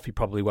himself. He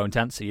probably won't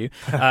answer you.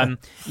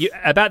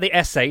 About the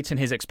S8 and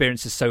his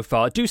experiences so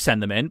far, do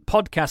send them in,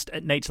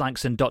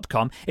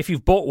 podcast@natelanxon.com. If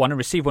you've bought one and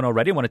received one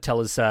already, want to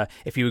tell us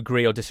if you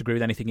agree or disagree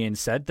with anything Ian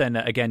said, then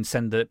again,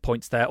 send the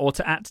points there, or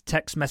to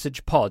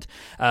 @textmessagepod.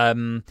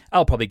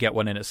 I'll probably get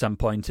one in at some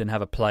point and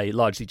have a play,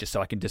 largely just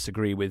so I can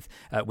disagree with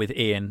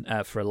Ian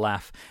for a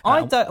laugh.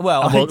 We'll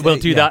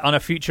do that on a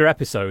future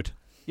episode.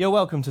 You're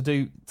welcome to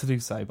do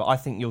so, but I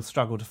think you'll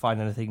struggle to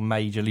find anything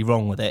majorly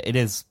wrong with it. It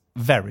is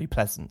very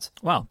pleasant.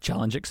 Well,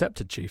 challenge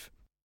accepted, Chief.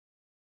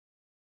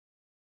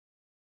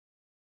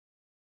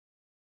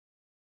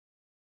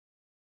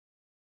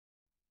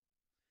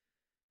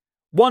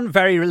 One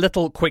very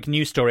little quick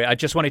news story I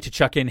just wanted to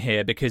chuck in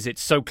here because it's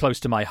so close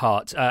to my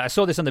heart. I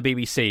saw this on the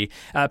BBC.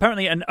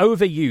 Apparently, an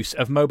overuse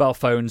of mobile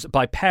phones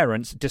by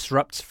parents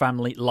disrupts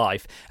family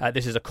life.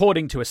 This is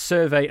according to a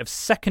survey of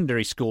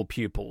secondary school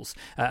pupils,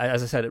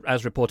 as I said,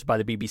 as reported by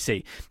the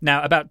BBC.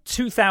 Now, about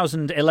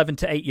 2,000 11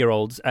 to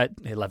 18-year-olds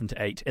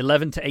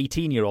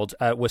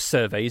were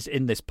surveyed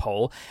in this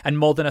poll, and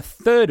more than a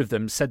third of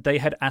them said they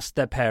had asked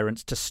their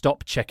parents to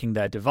stop checking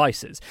their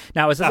devices.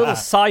 Now, as a little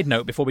side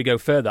note before we go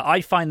further,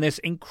 I find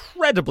this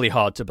incredibly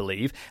hard to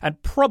believe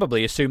and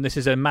probably assume this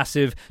is a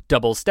massive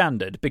double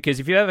standard, because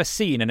if you've ever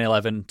seen an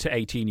 11 to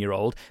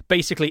 18-year-old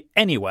basically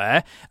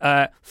anywhere,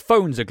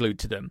 phones are glued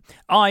to them.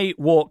 I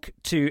walk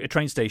to a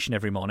train station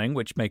every morning,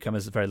 which may come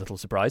as a very little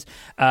surprise,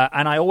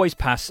 and I always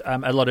pass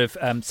a lot of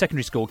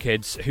secondary school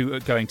kids who are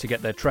going to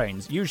get their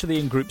trains, usually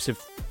in groups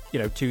of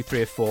 2,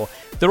 3 or 4.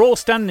 They're all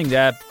standing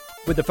there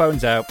with the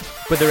phones out,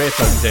 with their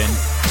earphones in,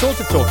 sort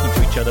of talking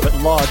to each other, but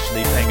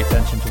largely paying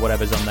attention to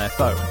whatever's on their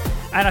phone.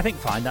 And I think,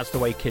 fine, that's the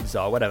way kids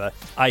are, whatever.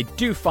 I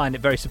do find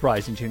it very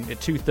surprising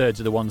that 2/3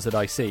 of the ones that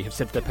I see have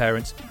said to their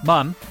parents,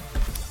 Mum,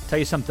 tell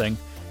you something,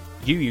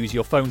 you use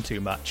your phone too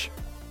much.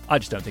 I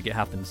just don't think it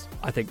happens.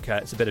 I think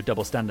it's a bit of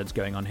double standards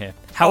going on here.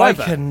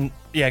 However...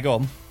 go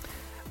on.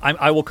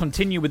 I will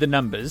continue with the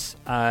numbers.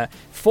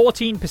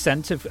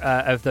 14%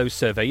 of those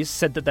surveys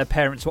said that their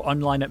parents were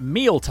online at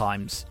meal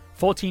times.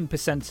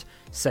 14%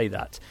 say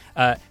that.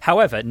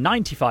 However,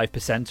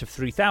 95% of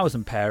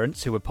 3,000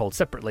 parents who were polled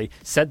separately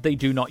said they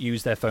do not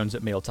use their phones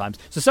at mealtimes.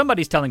 So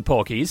somebody's telling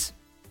porkies.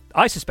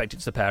 I suspect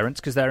it's the parents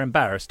because they're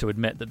embarrassed to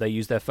admit that they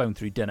use their phone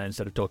through dinner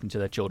instead of talking to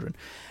their children.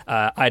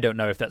 I don't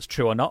know if that's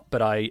true or not,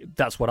 but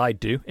that's what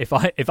I'd do. If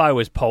I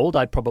was polled,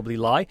 I'd probably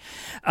lie.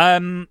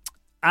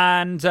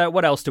 And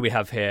what else do we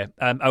have here?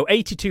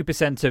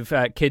 82%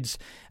 of kids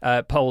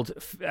polled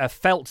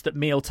felt that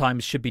meal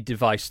times should be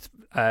device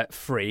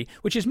free,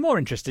 which is more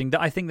interesting.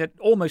 That I think that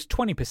almost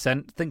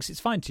 20% thinks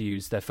it's fine to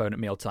use their phone at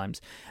meal times.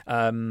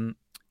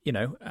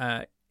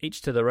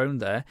 Each to their own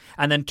there.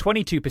 And then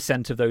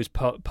 22% of those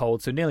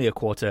polled, so nearly a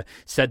quarter,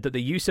 said that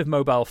the use of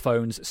mobile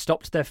phones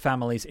stopped their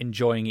families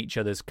enjoying each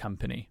other's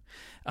company,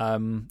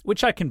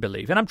 which I can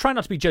believe. And I'm trying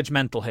not to be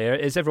judgmental here.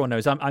 As everyone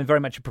knows, I'm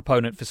very much a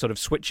proponent for sort of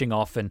switching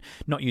off and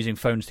not using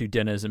phones through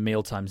dinners and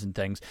meal times and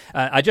things.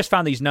 I just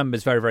found these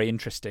numbers very, very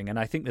interesting, and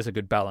I think there's a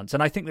good balance.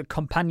 And I think that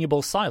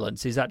companionable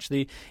silence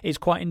is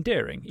quite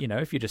endearing.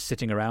 If you're just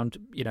sitting around,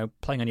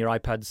 playing on your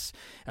iPads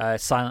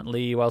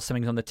silently while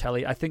something's on the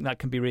telly, I think that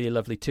can be really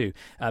lovely too.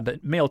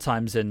 But meal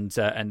times and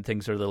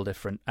things are a little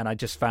different, and I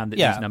just found that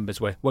these numbers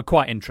were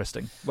quite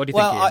interesting. What do you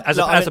think, Ian?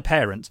 As a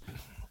parent?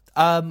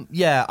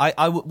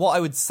 What I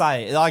would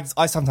say,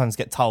 I sometimes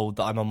get told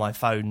that I'm on my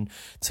phone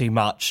too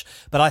much,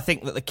 but I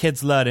think that the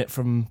kids learn it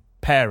from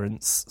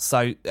parents,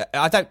 so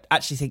I don't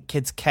actually think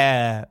kids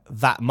care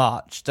that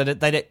much.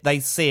 They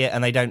see it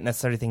and they don't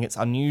necessarily think it's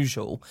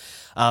unusual.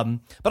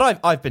 But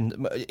I've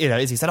been,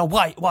 Izzy said, "Oh,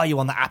 why are you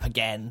on the app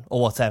again?"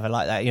 or whatever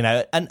like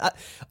that, and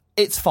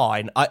it's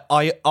fine.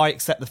 I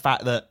accept the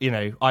fact that,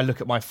 I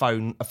look at my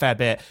phone a fair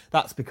bit.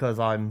 That's because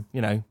I'm,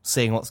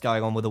 seeing what's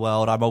going on with the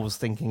world. I'm always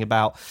thinking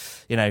about,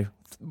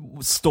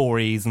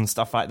 stories and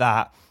stuff like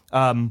that.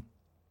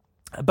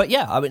 But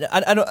yeah, I mean,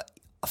 and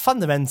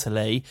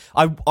fundamentally,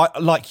 I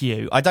like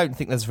you, I don't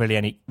think there's really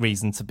any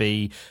reason to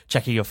be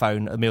checking your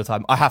phone at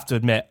mealtime. I have to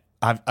admit,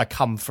 I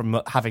come from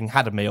having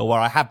had a meal where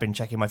I have been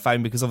checking my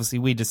phone because obviously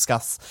we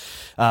discuss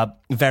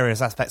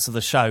various aspects of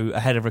the show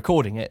ahead of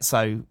recording it.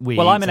 So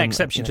I'm an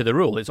exception to the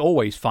rule. It's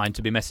always fine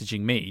to be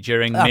messaging me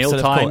during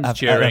mealtime,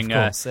 during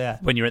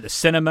when you're at the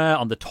cinema,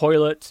 on the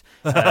toilet,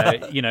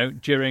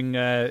 during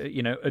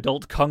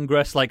adult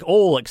congress, like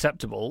all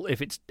acceptable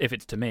if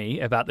it's to me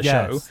about the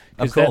show,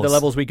 because they're the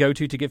levels we go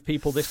to give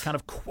people this kind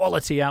of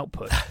quality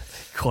output.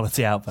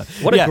 Quality output.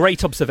 What a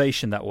great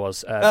observation that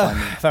was.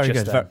 Very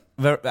good.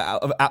 Very,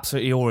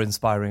 absolutely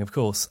awe-inspiring, of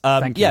course.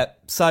 Thank you. Yeah.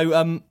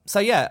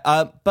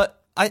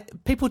 But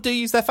people do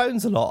use their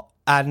phones a lot,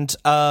 and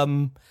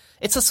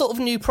it's a sort of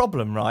new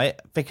problem, right?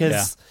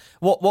 Because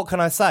what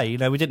can I say?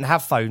 We didn't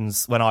have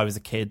phones when I was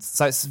a kid,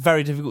 so it's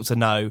very difficult to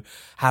know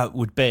how it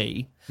would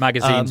be.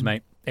 Magazines,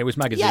 mate. It was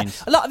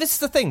magazines. Yeah, this is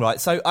the thing,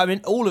 right? So, I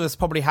mean, all of us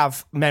probably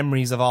have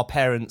memories of our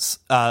parents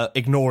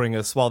ignoring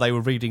us while they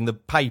were reading the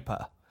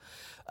paper.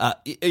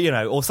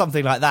 Or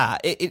something like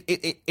that.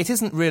 It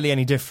isn't really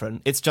any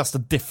different. It's just a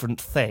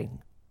different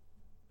thing.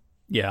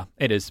 Yeah,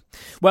 it is.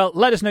 Well,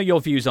 let us know your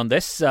views on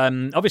this.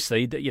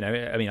 Obviously,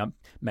 I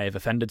may have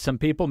offended some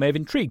people, may have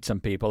intrigued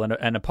some people,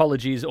 and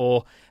apologies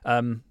or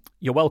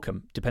you're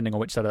welcome, depending on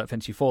which side of that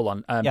fence you fall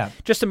on.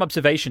 Just some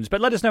observations,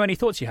 but let us know any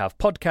thoughts you have.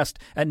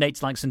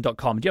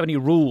 podcast@nateslangson.com. Do you have any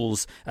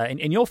rules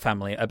in your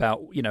family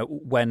about,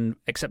 when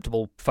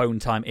acceptable phone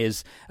time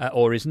is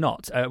or is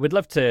not? We'd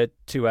love to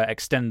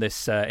extend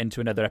this into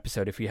another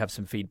episode if you have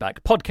some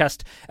feedback.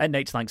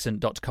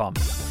 podcast@nateslangson.com.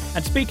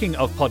 And speaking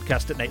of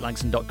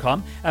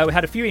podcast@nateslangson.com, we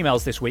had a few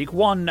emails this week.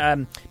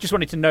 One, just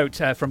wanted to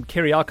note from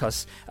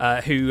Kyriakos,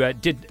 who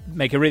did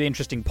make a really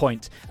interesting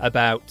point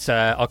about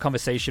our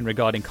conversation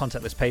regarding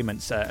contactless payments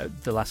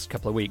the last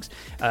couple of weeks,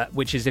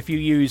 which is if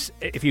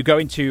you go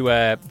into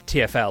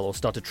TfL or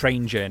start a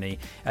train journey,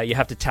 you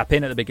have to tap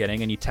in at the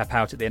beginning and you tap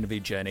out at the end of your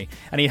journey.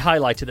 And he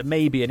highlighted that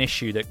maybe an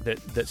issue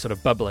that's sort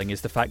of bubbling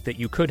is the fact that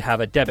you could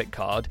have a debit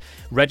card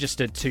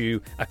registered to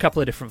a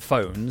couple of different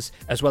phones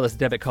as well as the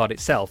debit card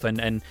itself,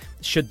 and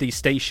should these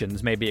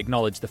stations maybe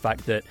acknowledge the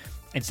fact that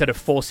instead of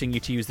forcing you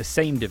to use the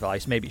same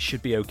device, maybe it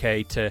should be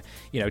okay to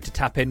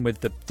tap in with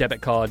the debit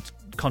card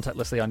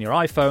contactlessly on your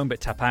iPhone, but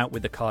tap out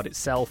with the card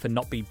itself and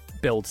not be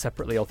billed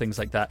separately or things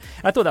like that.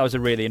 And I thought that was a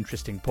really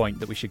interesting point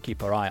that we should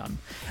keep our eye on.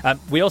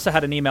 We also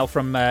had an email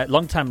from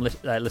long-time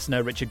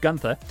listener Richard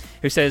Gunther,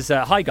 who says,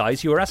 hi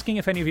guys, you were asking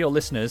if any of your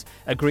listeners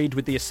agreed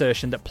with the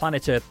assertion that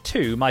Planet Earth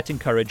 2 might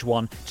encourage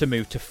one to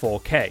move to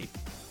 4K.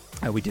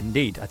 We did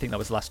indeed. I think that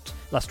was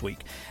last week.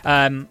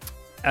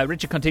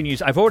 Richard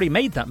continues, I've already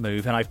made that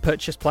move and I've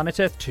purchased Planet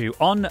Earth 2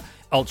 on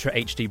Ultra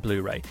HD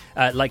Blu-ray.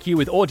 Like you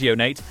with audio,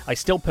 Nate, I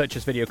still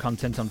purchase video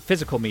content on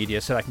physical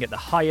media so I can get the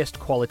highest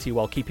quality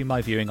while keeping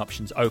my viewing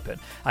options open.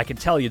 I can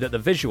tell you that the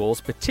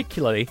visuals,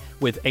 particularly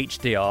with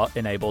HDR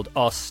enabled,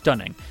 are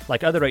stunning.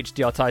 Like other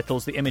HDR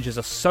titles, the images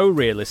are so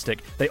realistic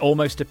they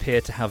almost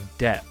appear to have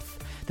depth.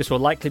 This will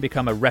likely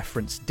become a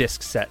reference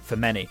disc set for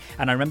many.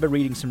 And I remember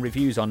reading some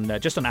reviews on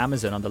just on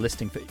Amazon on the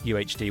listing for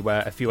UHD,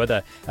 where a few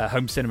other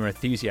home cinema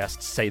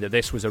enthusiasts say that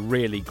this was a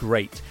really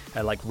great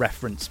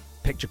reference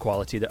picture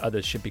quality that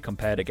others should be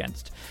compared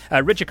against.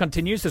 Richard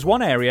continues, there's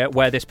one area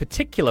where this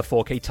particular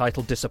 4K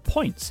title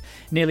disappoints.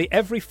 Nearly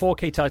every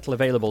 4K title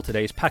available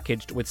today is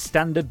packaged with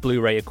standard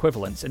Blu-ray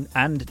equivalents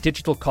and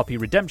digital copy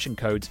redemption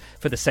codes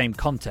for the same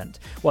content.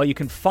 While you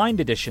can find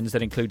editions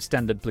that include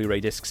standard Blu-ray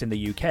discs in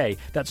the UK,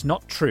 that's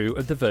not true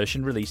of the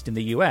version released in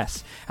the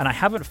US, and I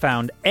haven't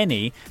found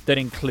any that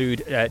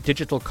include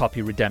digital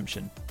copy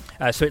redemption.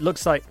 So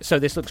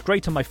this looks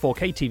great on my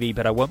 4K TV,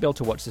 but I won't be able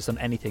to watch this on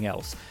anything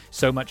else.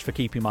 So much for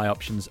keeping my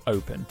options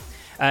open.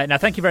 Now,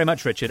 thank you very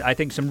much, Richard. I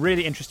think some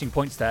really interesting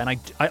points there, and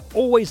I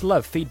always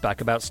love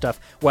feedback about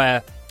stuff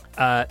where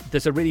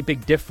there's a really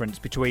big difference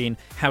between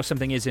how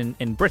something is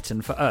in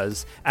Britain for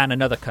us and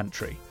another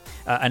country.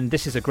 And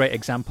this is a great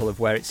example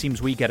of where it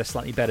seems we get a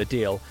slightly better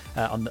deal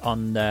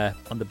on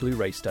the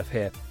Blu-ray stuff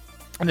here.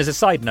 And as a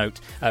side note,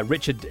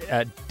 Richard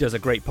does a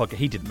great podcast.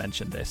 He didn't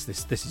mention this.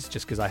 This is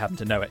just because I happen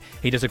to know it.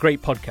 He does a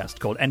great podcast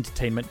called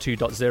Entertainment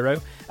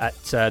 2.0 at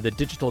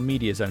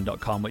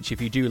thedigitalmediazone.com, which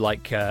if you do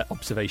like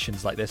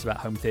observations like this about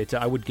home theatre,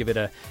 I would give it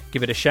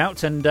a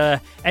shout. And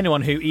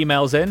anyone who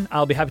emails in,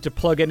 I'll be happy to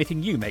plug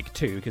anything you make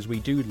too, because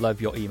we do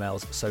love your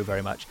emails so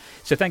very much.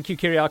 So thank you,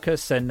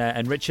 Kyriakos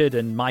and Richard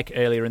and Mike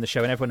earlier in the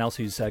show and everyone else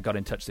who's got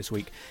in touch this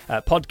week.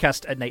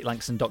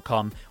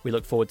 podcast@natelangson.com. We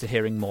look forward to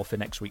hearing more for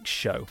next week's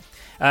show.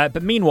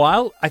 But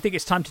meanwhile, I think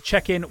it's time to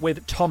check in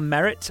with Tom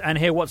Merritt and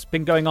hear what's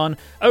been going on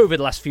over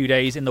the last few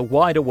days in the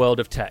wider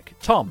world of tech.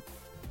 Tom.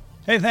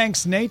 Hey,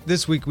 thanks, Nate.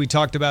 This week we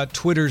talked about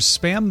Twitter's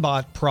spam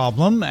bot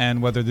problem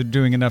and whether they're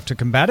doing enough to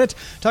combat it.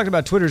 Talked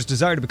about Twitter's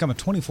desire to become a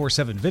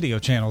 24/7 video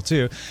channel,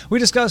 too. We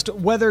discussed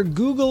whether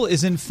Google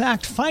is in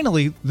fact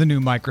finally the new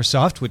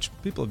Microsoft, which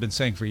people have been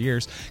saying for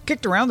years.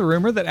 Kicked around the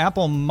rumor that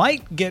Apple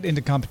might get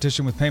into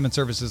competition with payment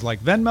services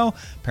like Venmo.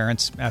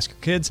 Parents, ask your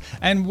kids.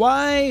 And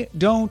why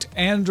don't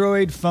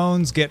Android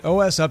phones get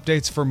OS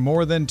updates for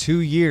more than 2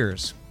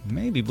 years?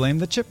 Maybe blame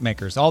the chip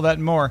makers. All that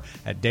and more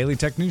at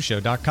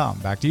dailytechnewsshow.com.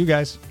 Back to you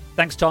guys.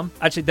 Thanks, Tom.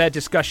 Actually, their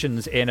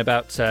discussions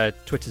about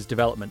Twitter's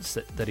developments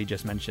that he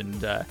just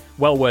mentioned,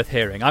 well worth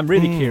hearing. I'm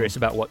really curious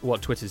about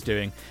what Twitter's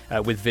doing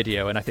with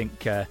video, and I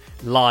think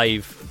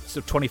live,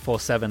 sort of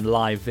 24/7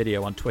 live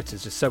video on Twitter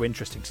is just so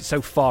interesting. It's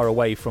so far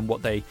away from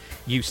what they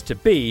used to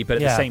be,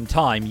 but at the same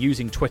time,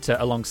 using Twitter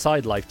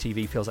alongside live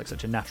TV feels like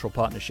such a natural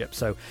partnership.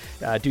 So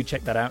do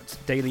check that out,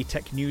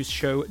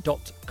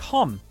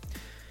 dailytechnewsshow.com.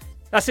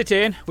 That's it,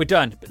 Ian. We're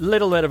done. A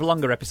little bit of a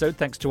longer episode,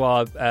 thanks to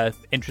our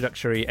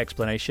introductory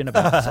explanation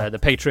about the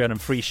Patreon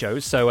and free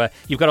shows. So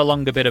you've got a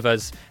longer bit of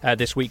us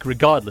this week,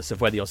 regardless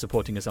of whether you're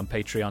supporting us on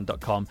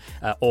patreon.com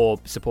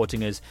or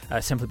supporting us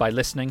simply by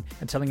listening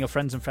and telling your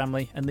friends and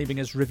family and leaving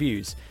us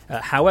reviews.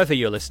 However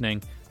you're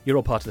listening, you're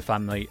all part of the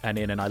family, and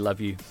Ian and I love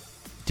you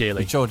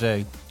dearly. We sure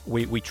do.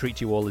 We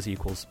treat you all as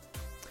equals.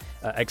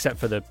 Except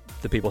for the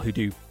people who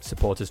do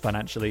support us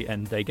financially,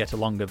 and they get a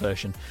longer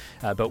version.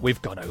 But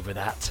we've gone over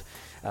that.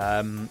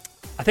 I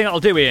think that'll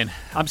do, Ian.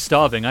 I'm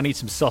starving. I need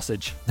some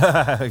sausage.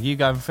 You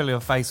go and fill your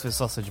face with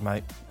sausage,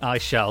 mate. I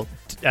shall.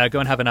 Go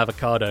and have an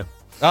avocado.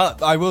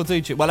 I will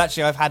do. Well,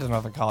 actually, I've had an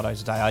avocado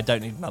today. I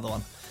don't need another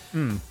one.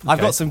 Okay.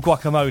 I've got some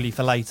guacamole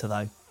for later,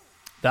 though.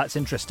 That's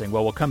interesting.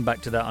 Well, we'll come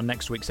back to that on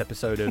next week's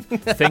episode of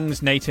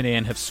Things Nate and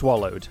Ian Have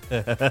Swallowed.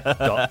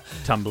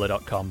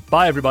 .tumblr.com.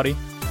 Bye, everybody.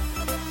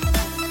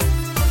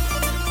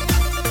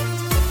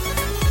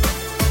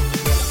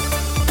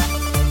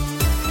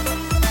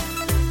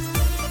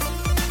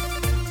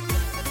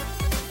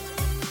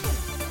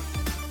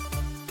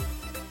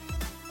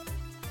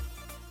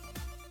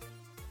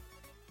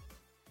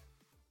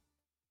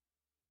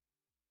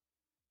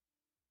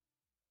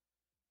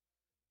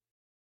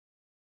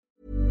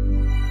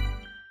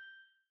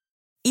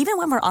 Even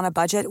when we're on a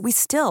budget, we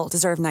still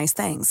deserve nice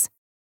things.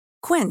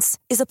 Quince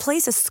is a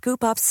place to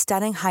scoop up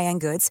stunning high-end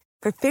goods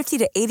for 50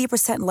 to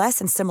 80% less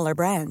than similar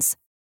brands.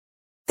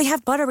 They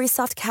have buttery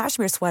soft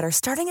cashmere sweaters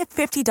starting at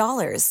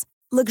 $50,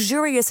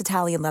 luxurious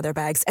Italian leather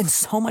bags, and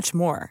so much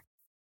more.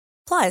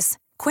 Plus,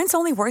 Quince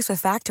only works with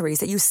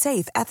factories that use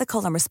safe,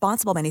 ethical, and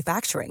responsible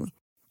manufacturing.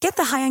 Get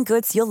the high-end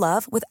goods you'll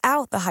love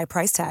without the high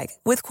price tag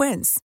with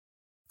Quince.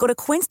 Go to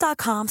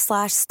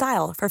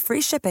quince.com/style for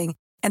free shipping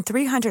and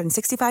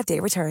 365-day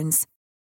returns.